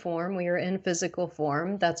human form. We are in physical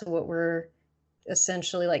form. That's what we're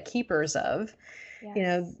essentially like keepers of,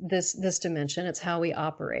 this dimension. It's how we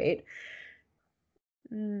operate.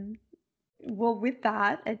 Well, with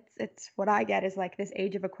that, it's what I get is like this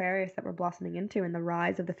age of Aquarius that we're blossoming into, and the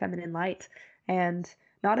rise of the feminine light, and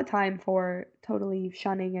not a time for totally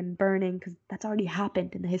shunning and burning, because that's already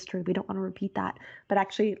happened in the history. We don't want to repeat that, but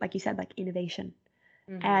actually, like you said, like innovation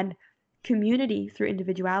and community through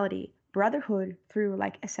individuality, brotherhood through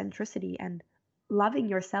like eccentricity, and loving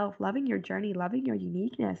yourself, loving your journey, loving your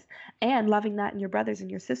uniqueness, and loving that in your brothers and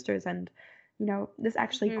your sisters. And this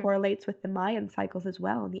actually correlates with the Mayan cycles as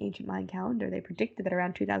well. In the ancient Mayan calendar, they predicted that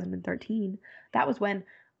around 2013, that was when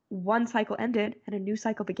one cycle ended and a new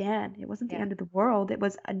cycle began. It wasn't the end of the world. It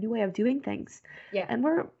was a new way of doing things. Yeah. And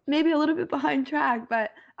we're maybe a little bit behind track,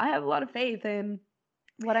 but I have a lot of faith in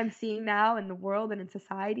what I'm seeing now in the world and in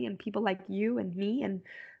society, and people like you and me and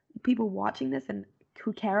people watching this and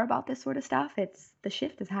who care about this sort of stuff. The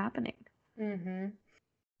shift is happening.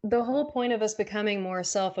 the whole point of us becoming more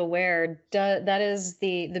self-aware, that is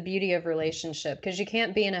the beauty of relationship, because you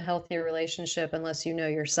can't be in a healthy relationship unless you know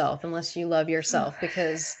yourself, unless you love yourself,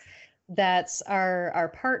 because that's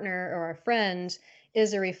our partner or our friend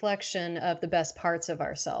is a reflection of the best parts of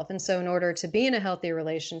ourselves. And so in order to be in a healthy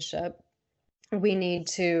relationship, we need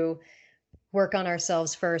to work on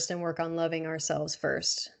ourselves first and work on loving ourselves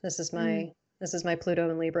first. This is my Pluto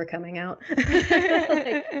and Libra coming out.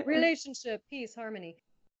 Like, relationship, peace, harmony.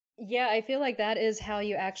 Yeah, I feel like that is how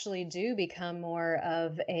you actually do become more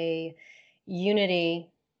of a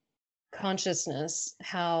unity consciousness.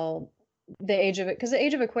 How the age of it, because the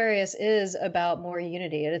age of Aquarius is about more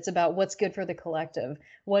unity, and it's about what's good for the collective.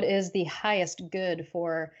 What is the highest good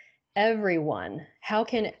for everyone? How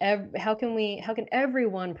can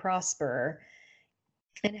everyone prosper?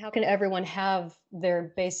 And how can everyone have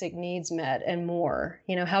their basic needs met and more?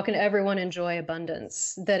 You know, how can everyone enjoy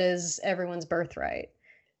abundance that is everyone's birthright?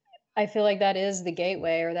 I feel like that is the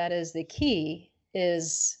gateway, or that is the key,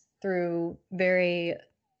 is through very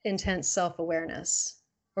intense self-awareness,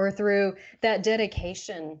 or through that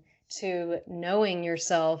dedication to knowing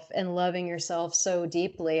yourself and loving yourself so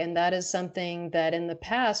deeply. And that is something that in the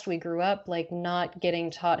past we grew up like not getting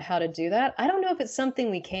taught how to do that. I don't know if it's something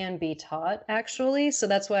we can be taught, actually. So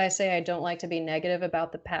that's why I say I don't like to be negative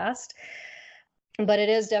about the past. But it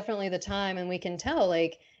is definitely the time, and we can tell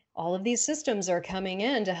like all of these systems are coming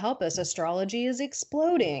in to help us. Astrology is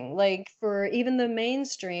exploding, like for even the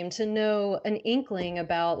mainstream to know an inkling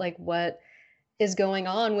about like what is going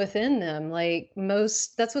on within them. Like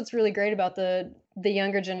most, that's what's really great about the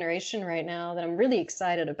younger generation right now that I'm really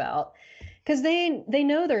excited about, because they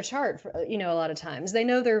know their chart for, you know, a lot of times they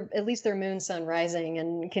know their, at least their moon, sun, rising,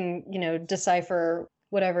 and can, you know, decipher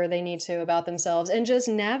whatever they need to about themselves and just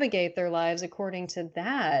navigate their lives according to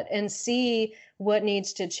that and see what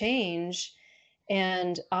needs to change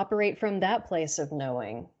and operate from that place of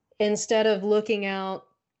knowing, instead of looking out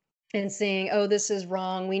and seeing, oh, this is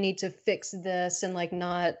wrong, we need to fix this, and like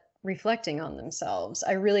not reflecting on themselves.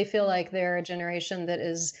 I really feel like they're a generation that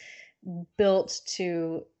is built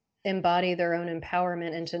to embody their own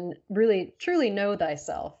empowerment and to really truly know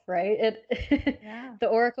thyself, right? It Yeah. the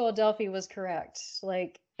Oracle of Delphi was correct.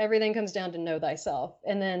 Like everything comes down to know thyself,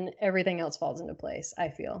 and then everything else falls into place, I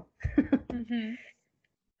feel. Hmm.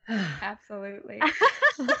 Absolutely.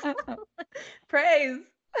 Praise.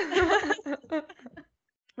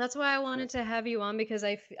 That's why I wanted to have you on, because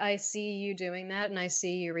I see you doing that, and I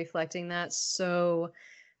see you reflecting that so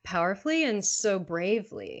powerfully and so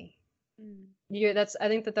bravely. I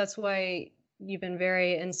think that's why you've been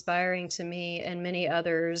very inspiring to me and many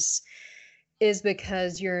others, is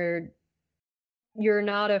because you're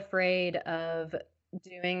not afraid of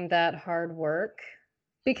doing that hard work,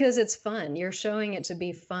 because it's fun. You're showing it to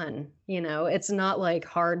be fun, you know. It's not like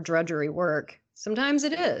hard drudgery work. Sometimes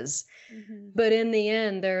it is. But in the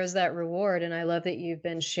end, there is that reward. And I love that you've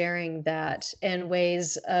been sharing that and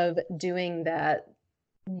ways of doing that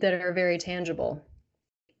that are very tangible.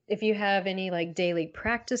 If you have any like daily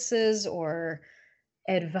practices or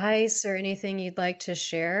advice or anything you'd like to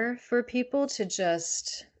share for people to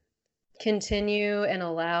just continue and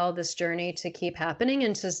allow this journey to keep happening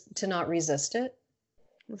and to not resist it.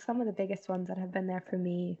 Well, some of the biggest ones that have been there for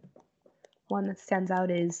me, one that stands out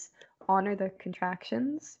is honor the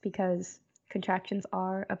contractions, because contractions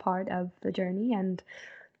are a part of the journey. And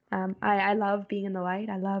I love being in the light.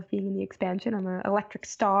 I love being in the expansion. I'm an electric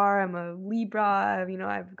star. I'm a Libra. You know,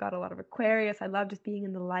 I've got a lot of Aquarius. I love just being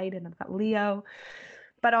in the light, and I've got Leo.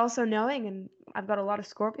 But also knowing, and I've got a lot of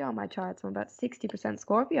Scorpio on my chart, so I'm about 60%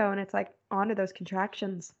 Scorpio, and it's like honor those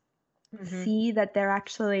contractions. See that they're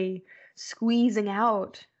actually squeezing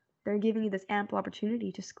out. They're giving you this ample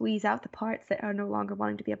opportunity to squeeze out the parts that are no longer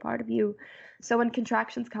wanting to be a part of you. So when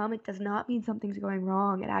contractions come, it does not mean something's going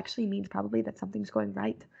wrong. It actually means probably that something's going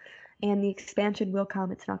right. And the expansion will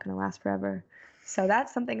come. It's not going to last forever. So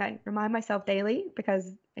that's something I remind myself daily,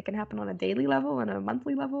 because it can happen on a daily level and a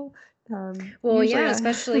monthly level. Well, yeah,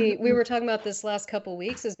 especially we were talking about this last couple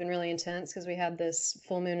weeks has been really intense because we had this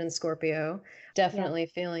full moon in Scorpio. Definitely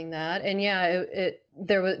feeling that. And yeah,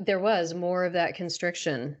 there was more of that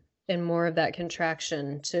constriction and more of that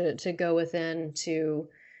contraction to go within, to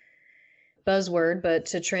buzzword, but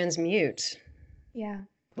to transmute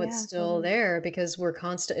what's still there, because we're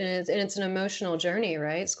constant, and it's an emotional journey,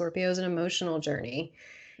 right? Scorpio is an emotional journey.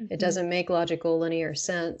 It doesn't make logical, linear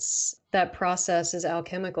sense. That process is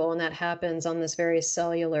alchemical, and that happens on this very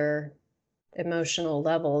cellular, emotional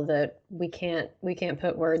level that we can't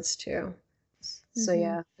put words to. So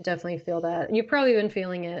yeah, I definitely feel that. You've probably been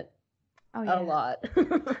feeling it a lot.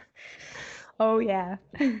 Oh yeah.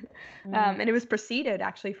 Mm. And it was preceded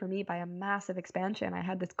actually for me by a massive expansion. I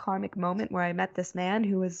had this karmic moment where I met this man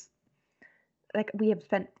who was like we have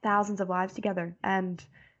spent thousands of lives together, and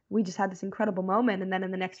we just had this incredible moment, and then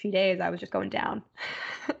in the next few days I was just going down.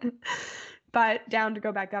 But down to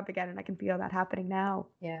go back up again, and I can feel that happening now.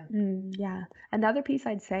 Yeah. Yeah. Another piece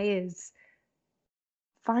I'd say is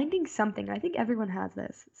finding something. I think everyone has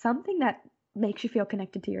this. Something that makes you feel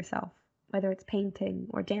connected to yourself, whether it's painting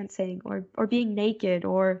or dancing or being naked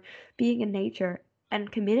or being in nature,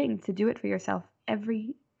 and committing to do it for yourself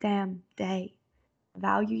every damn day.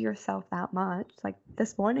 Value yourself that much. Like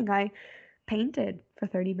this morning I painted for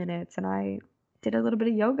 30 minutes and I did a little bit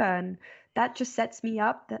of yoga, and that just sets me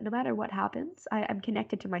up that no matter what happens, I'm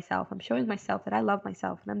connected to myself. I'm showing myself that I love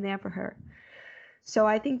myself and I'm there for her. So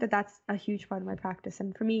I think that that's a huge part of my practice.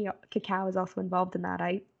 And for me, cacao is also involved in that.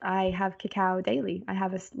 I have cacao daily. I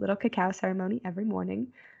have a little cacao ceremony every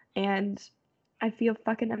morning, and I feel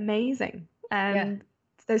fucking amazing. Yeah. And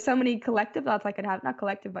there's so many collective thoughts I could have, not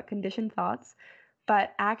collective, but conditioned thoughts.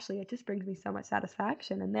 But actually, it just brings me so much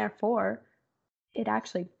satisfaction. And therefore, it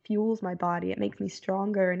actually fuels my body. It makes me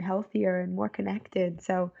stronger and healthier and more connected.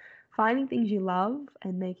 So finding things you love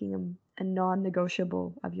and making them a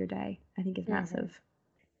non-negotiable of your day, I think is massive.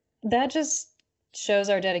 That just shows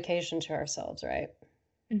our dedication to ourselves, right?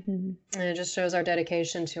 Mm-hmm. And it just shows our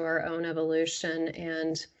dedication to our own evolution.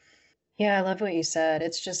 And yeah, I love what you said.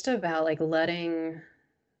 It's just about like letting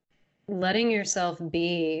yourself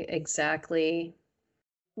be exactly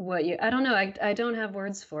what you, I don't know, I don't have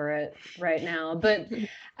words for it right now, but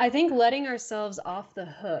I think letting ourselves off the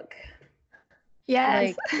hook,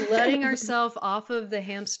 Yes. like letting ourselves off of the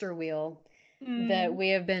hamster wheel that Mm. we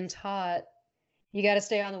have been taught. You got to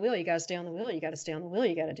stay on the wheel. You got to stay on the wheel. You got to stay on the wheel.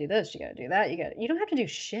 You got to do this. You got to do that. You don't have to do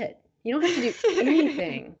shit. You don't have to do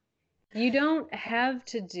anything. You don't have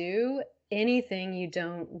to do anything you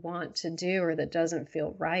don't want to do or that doesn't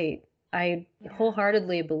feel right. I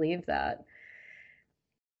wholeheartedly believe that.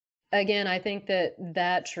 Again, I think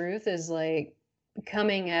that truth is like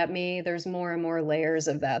coming at me. There's more and more layers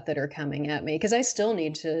of that are coming at me because I still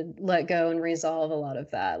need to let go and resolve a lot of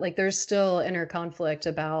that. Like there's still inner conflict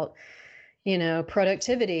about,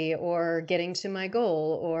 productivity or getting to my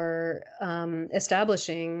goal or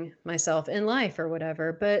establishing myself in life or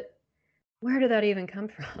whatever. But where did that even come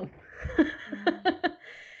from?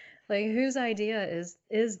 Like whose idea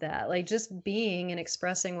is that? Like just being and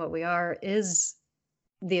expressing what we are is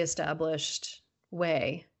the established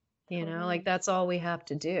way, like that's all we have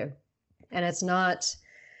to do. And it's not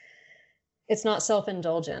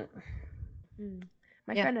self-indulgent.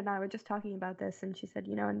 My Yeah. friend and I were just talking about this, and she said,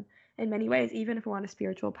 in many ways, even if we're on a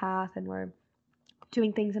spiritual path and we're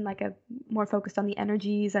doing things in like a more focused on the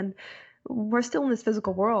energies, and we're still in this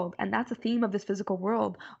physical world, and that's a theme of this physical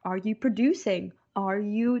world. Are you producing? Are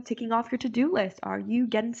you ticking off your to-do list? Are you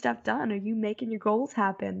getting stuff done? Are you making your goals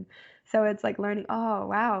happen? So it's like learning, oh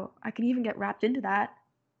wow, I can even get wrapped into that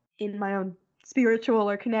in my own spiritual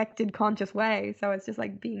or connected conscious way. So it's just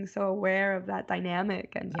like being so aware of that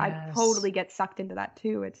dynamic, and I Yes. totally get sucked into that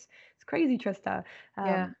too. It's crazy, Trista.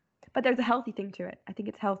 Yeah. But there's a healthy thing to it. I think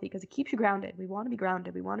it's healthy because it keeps you grounded. We want to be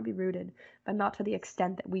grounded, we want to be rooted, but not to the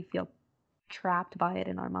extent that we feel trapped by it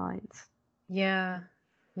in our minds. Yeah.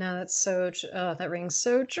 No, that's so oh, that rings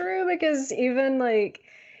so true because even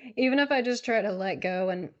if I just try to let go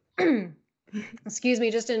and excuse me,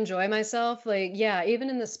 just enjoy myself, like yeah, even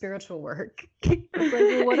in the spiritual work. It's like,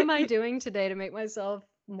 well, what am I doing today to make myself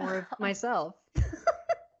more of myself?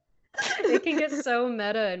 It can get so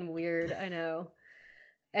meta and weird, I know.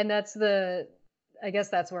 And I guess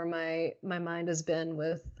that's where my mind has been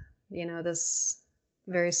with, this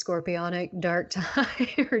very scorpionic dark time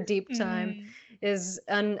or deep time is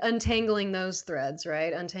untangling those threads,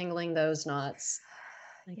 right? Untangling those knots.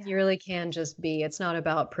 Like you really can just be. It's not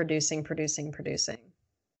about producing.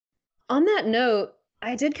 On that note,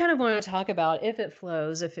 I did kind of want to talk about if it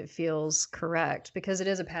flows, if it feels correct, because it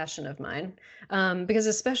is a passion of mine. Because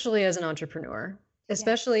especially as an entrepreneur,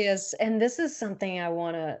 and this is something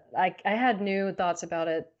I had new thoughts about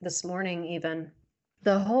it this morning, even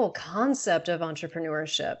the whole concept of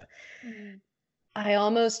entrepreneurship. I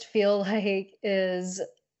almost feel like is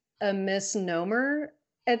a misnomer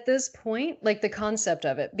at this point, like the concept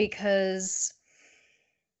of it, because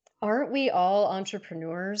aren't we all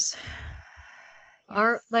entrepreneurs?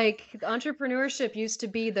 Aren't like entrepreneurship used to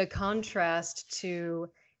be the contrast to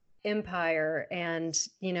empire and,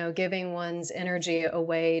 giving one's energy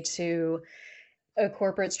away to a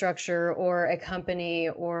corporate structure or a company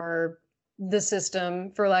or the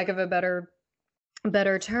system, for lack of a better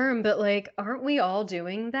better term, but like, aren't we all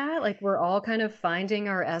doing that? Like, we're all kind of finding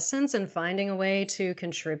our essence and finding a way to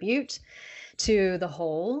contribute to the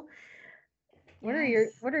whole.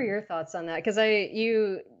 Yes. What are your thoughts on that? Because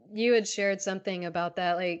you had shared something about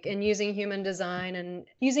that, like, in using human design and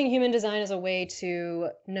using human design as a way to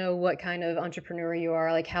know what kind of entrepreneur you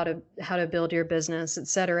are, like how to build your business, et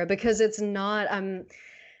cetera. Because it's not,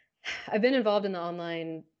 I've been involved in the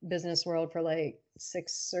online business world for like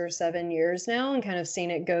 6 or 7 years now and kind of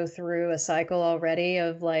seen it go through a cycle already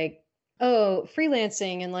of like, oh,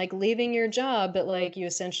 freelancing and like leaving your job, but like you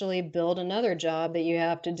essentially build another job that you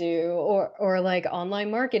have to do, or like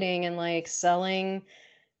online marketing and like selling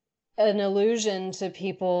an illusion to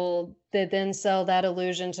people that then sell that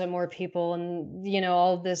illusion to more people, and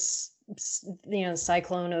all this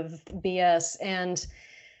cyclone of BS. And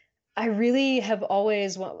I really have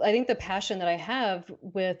always, I think the passion that I have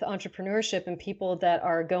with entrepreneurship and people that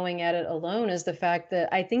are going at it alone is the fact that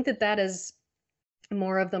I think that that is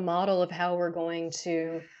more of the model of how we're going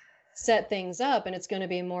to set things up. And it's going to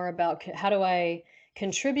be more about how do I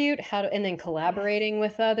contribute, and then collaborating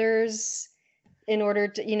with others in order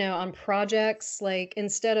to, on projects, like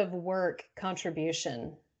instead of work,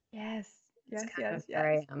 contribution. Yes. It's Yes. kind of Yes.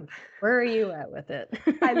 where Yes. I am. Where are you at with it?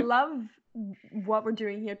 I love what we're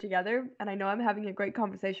doing here together, and I know I'm having a great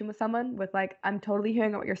conversation with someone with like I'm totally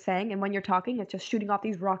hearing what you're saying, and when you're talking, it's just shooting off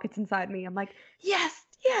these rockets inside me. I'm like, yes,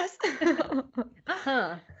 yes.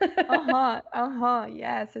 Uh-huh. Uh-huh.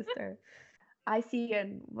 Yeah, sister. I see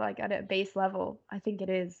in like at a base level, I think it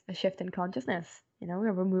is a shift in consciousness.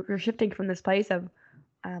 We're shifting from this place of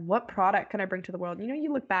what product can I bring to the world?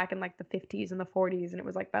 You look back in like the 50s and the 40s, and it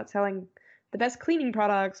was like about selling the best cleaning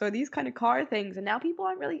products or these kind of car things. And now people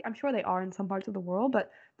aren't really, I'm sure they are in some parts of the world,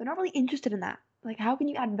 but they're not really interested in that. Like, how can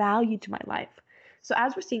you add value to my life? So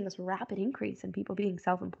as we're seeing this rapid increase in people being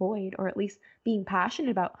self-employed, or at least being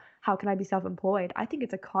passionate about how can I be self-employed, I think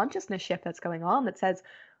it's a consciousness shift that's going on that says,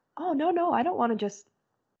 oh, no, no, I don't want to just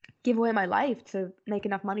give away my life to make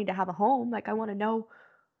enough money to have a home. Like, I want to know,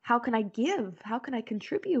 how can I give? How can I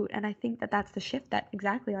contribute? And I think that that's the shift that,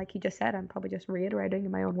 exactly like you just said, I'm probably just reiterating in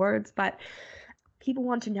my own words, but people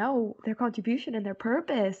want to know their contribution and their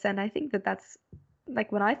purpose. And I think that that's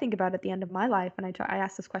like when I think about at the end of my life, and I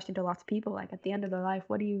ask this question to lots of people, like at the end of their life,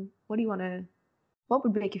 what do you want to, what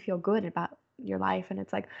would make you feel good about your life? And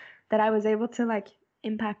it's like that I was able to like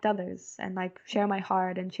impact others and like share my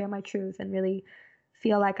heart and share my truth and really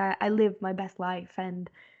feel like I live my best life. And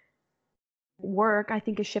work, I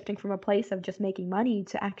think, is shifting from a place of just making money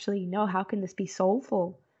to actually know, how can this be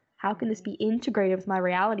soulful? How can this be integrated with my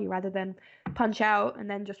reality rather than punch out and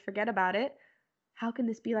then just forget about it? How can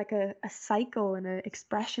this be like a cycle and an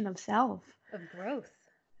expression of self? Of growth.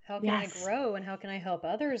 How can I Yes. grow, and how can I help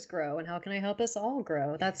others grow, and how can I help us all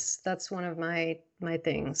grow? That's one of my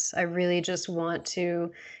things. I really just want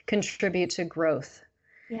to contribute to growth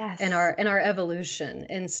Yes. and our evolution,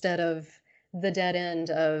 instead of the dead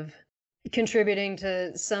end of contributing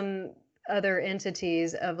to some other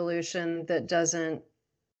entity's evolution that doesn't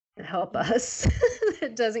help us,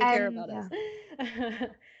 that doesn't care And about us.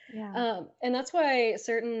 yeah. And that's why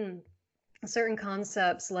certain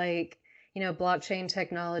concepts like, blockchain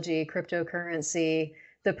technology, cryptocurrency,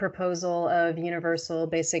 the proposal of universal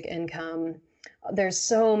basic income, there's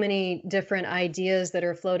so many different ideas that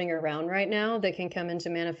are floating around right now that can come into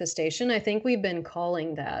manifestation. I think we've been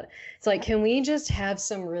calling that. It's like, can we just have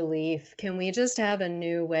some relief? Can we just have a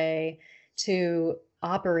new way to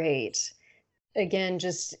operate? Again,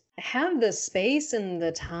 just have the space and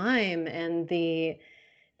the time and the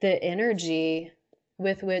energy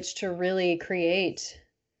with which to really create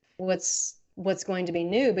what's going to be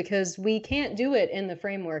new, because we can't do it in the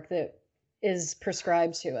framework that is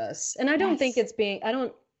prescribed to us. And I don't think Yes. it's being,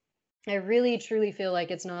 I really truly feel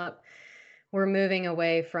like it's not, we're moving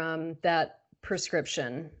away from that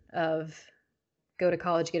prescription of go to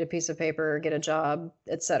college, get a piece of paper, get a job,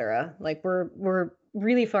 etc. Like we're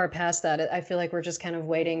really far past that. I feel like we're just kind of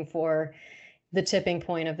waiting for the tipping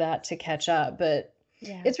point of that to catch up. But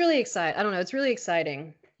Yeah. it's really exciting. I don't know. It's really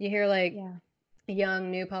exciting. You hear like Yeah. young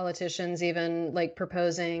new politicians even like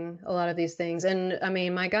proposing a lot of these things. And I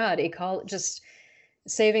mean, my God, just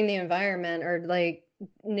saving the environment, or like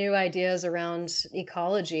new ideas around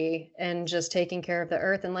ecology and just taking care of the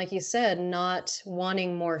earth. And like you said, not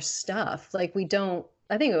wanting more stuff. Like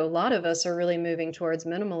I think a lot of us are really moving towards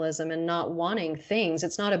minimalism and not wanting things.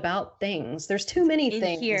 It's not about things. There's too many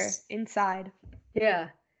In here, things. inside. Yeah.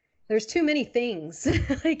 There's too many things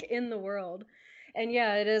like in the world. And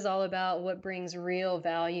yeah, it is all about what brings real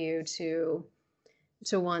value to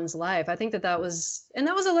one's life. I think that was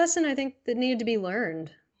a lesson I think that needed to be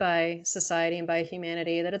learned by society and by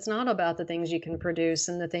humanity, that it's not about the things you can produce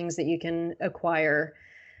and the things that you can acquire.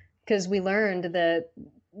 Because we learned that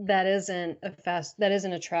that isn't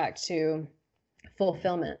a track to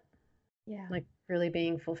fulfillment. Yeah. Like really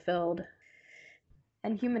being fulfilled.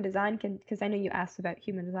 And human design because I know you asked about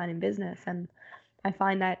human design in business, and I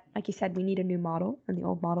find that, like you said, we need a new model, and the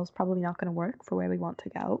old model is probably not going to work for where we want to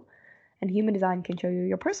go. And human design can show you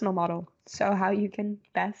your personal model. So how you can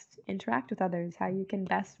best interact with others, how you can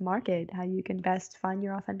best market, how you can best find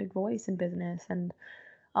your authentic voice in business, and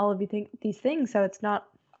all of these things. So it's not,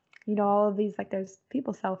 all of these, like, there's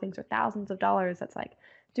people sell things for thousands of dollars. That's like,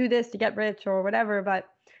 do this to get rich or whatever. But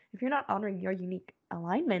if you're not honoring your unique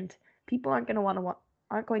alignment, people aren't going to want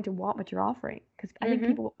what you're offering. Because I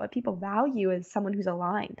think what people value is someone who's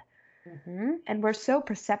aligned. And we're so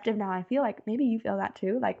perceptive now. I feel like maybe you feel that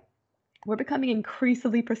too. Like, we're becoming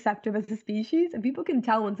increasingly perceptive as a species, and people can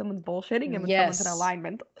tell when someone's bullshitting and when someone's in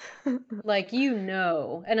alignment. Like,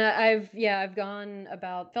 and I've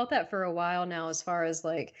felt that for a while now, as far as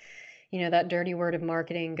like, that dirty word of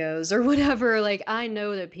marketing goes or whatever. Like, I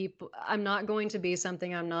know that I'm not going to be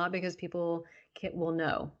something I'm not because people will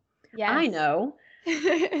know. Yes. I know.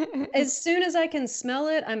 As soon as I can smell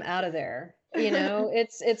it, I'm out of there.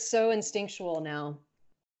 It's so instinctual now.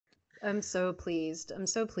 I'm so pleased. I'm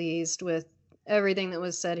so pleased with everything that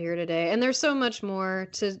was said here today. And there's so much more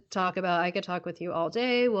to talk about. I could talk with you all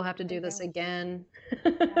day. We'll have to do this again.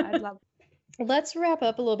 Yeah, I'd love it. Let's wrap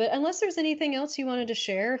up a little bit. Unless there's anything else you wanted to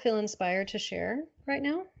share or feel inspired to share right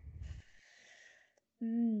now.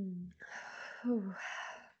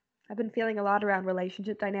 I've been feeling a lot around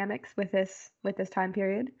relationship dynamics with this time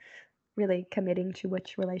period. Really committing to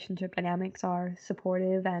which relationship dynamics are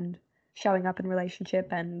supportive and showing up in relationship,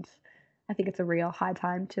 and I think it's a real high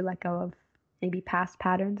time to let go of maybe past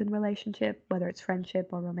patterns in relationship, whether it's friendship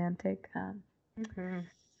or romantic.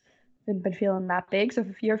 Been feeling that big. So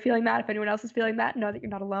if you're feeling that, if anyone else is feeling that, know that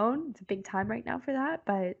you're not alone. It's a big time right now for that,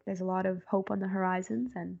 but there's a lot of hope on the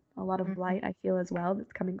horizons and a lot of light, I feel, as well,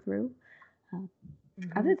 that's coming through.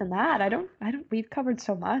 Other than that, we've covered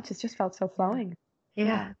so much. It's just felt so flowing.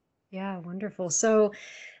 Yeah, wonderful. So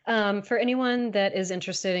for anyone that is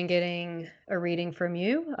interested in getting a reading from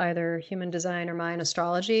you, either human design or Mayan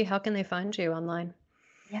astrology, how can they find you online?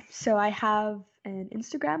 Yep. So I have an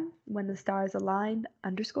Instagram, whenthestarsaligned_,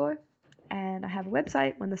 and I have a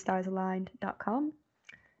website, whenthestarsaligned.com,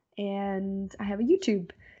 and I have a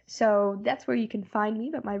YouTube. So that's where you can find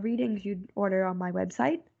me, but my readings you'd order on my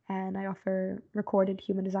website, and I offer recorded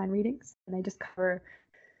human design readings, and I just cover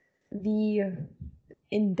the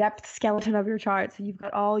in-depth skeleton of your chart, so you've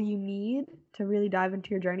got all you need to really dive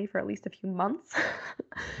into your journey for at least a few months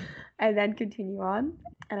and then continue on.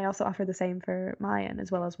 And I also offer the same for Mayan, as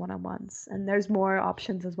well as one-on-ones, and there's more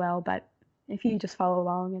options as well, but if you just follow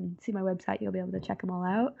along and see my website, you'll be able to check them all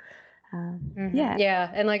out.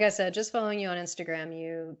 Yeah, and like I said, just following you on Instagram,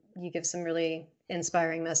 you give some really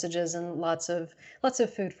inspiring messages and lots of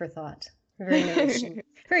food for thought. Very nourishing.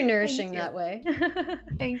 Very nourishing that way.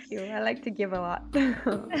 Thank you. I like to give a lot.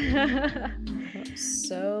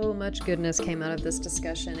 So much goodness came out of this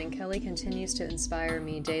discussion, and Kelly continues to inspire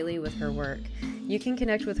me daily with her work. You can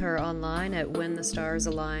connect with her online at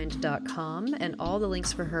whenthestarsaligned.com, and all the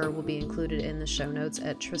links for her will be included in the show notes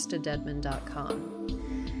at tristadedman.com.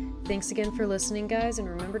 Thanks again for listening, guys, and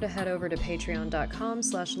remember to head over to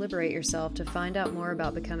patreon.com/liberateyourself to find out more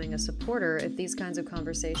about becoming a supporter if these kinds of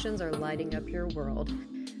conversations are lighting up your world.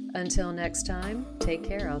 Until next time, take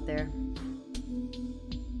care out there.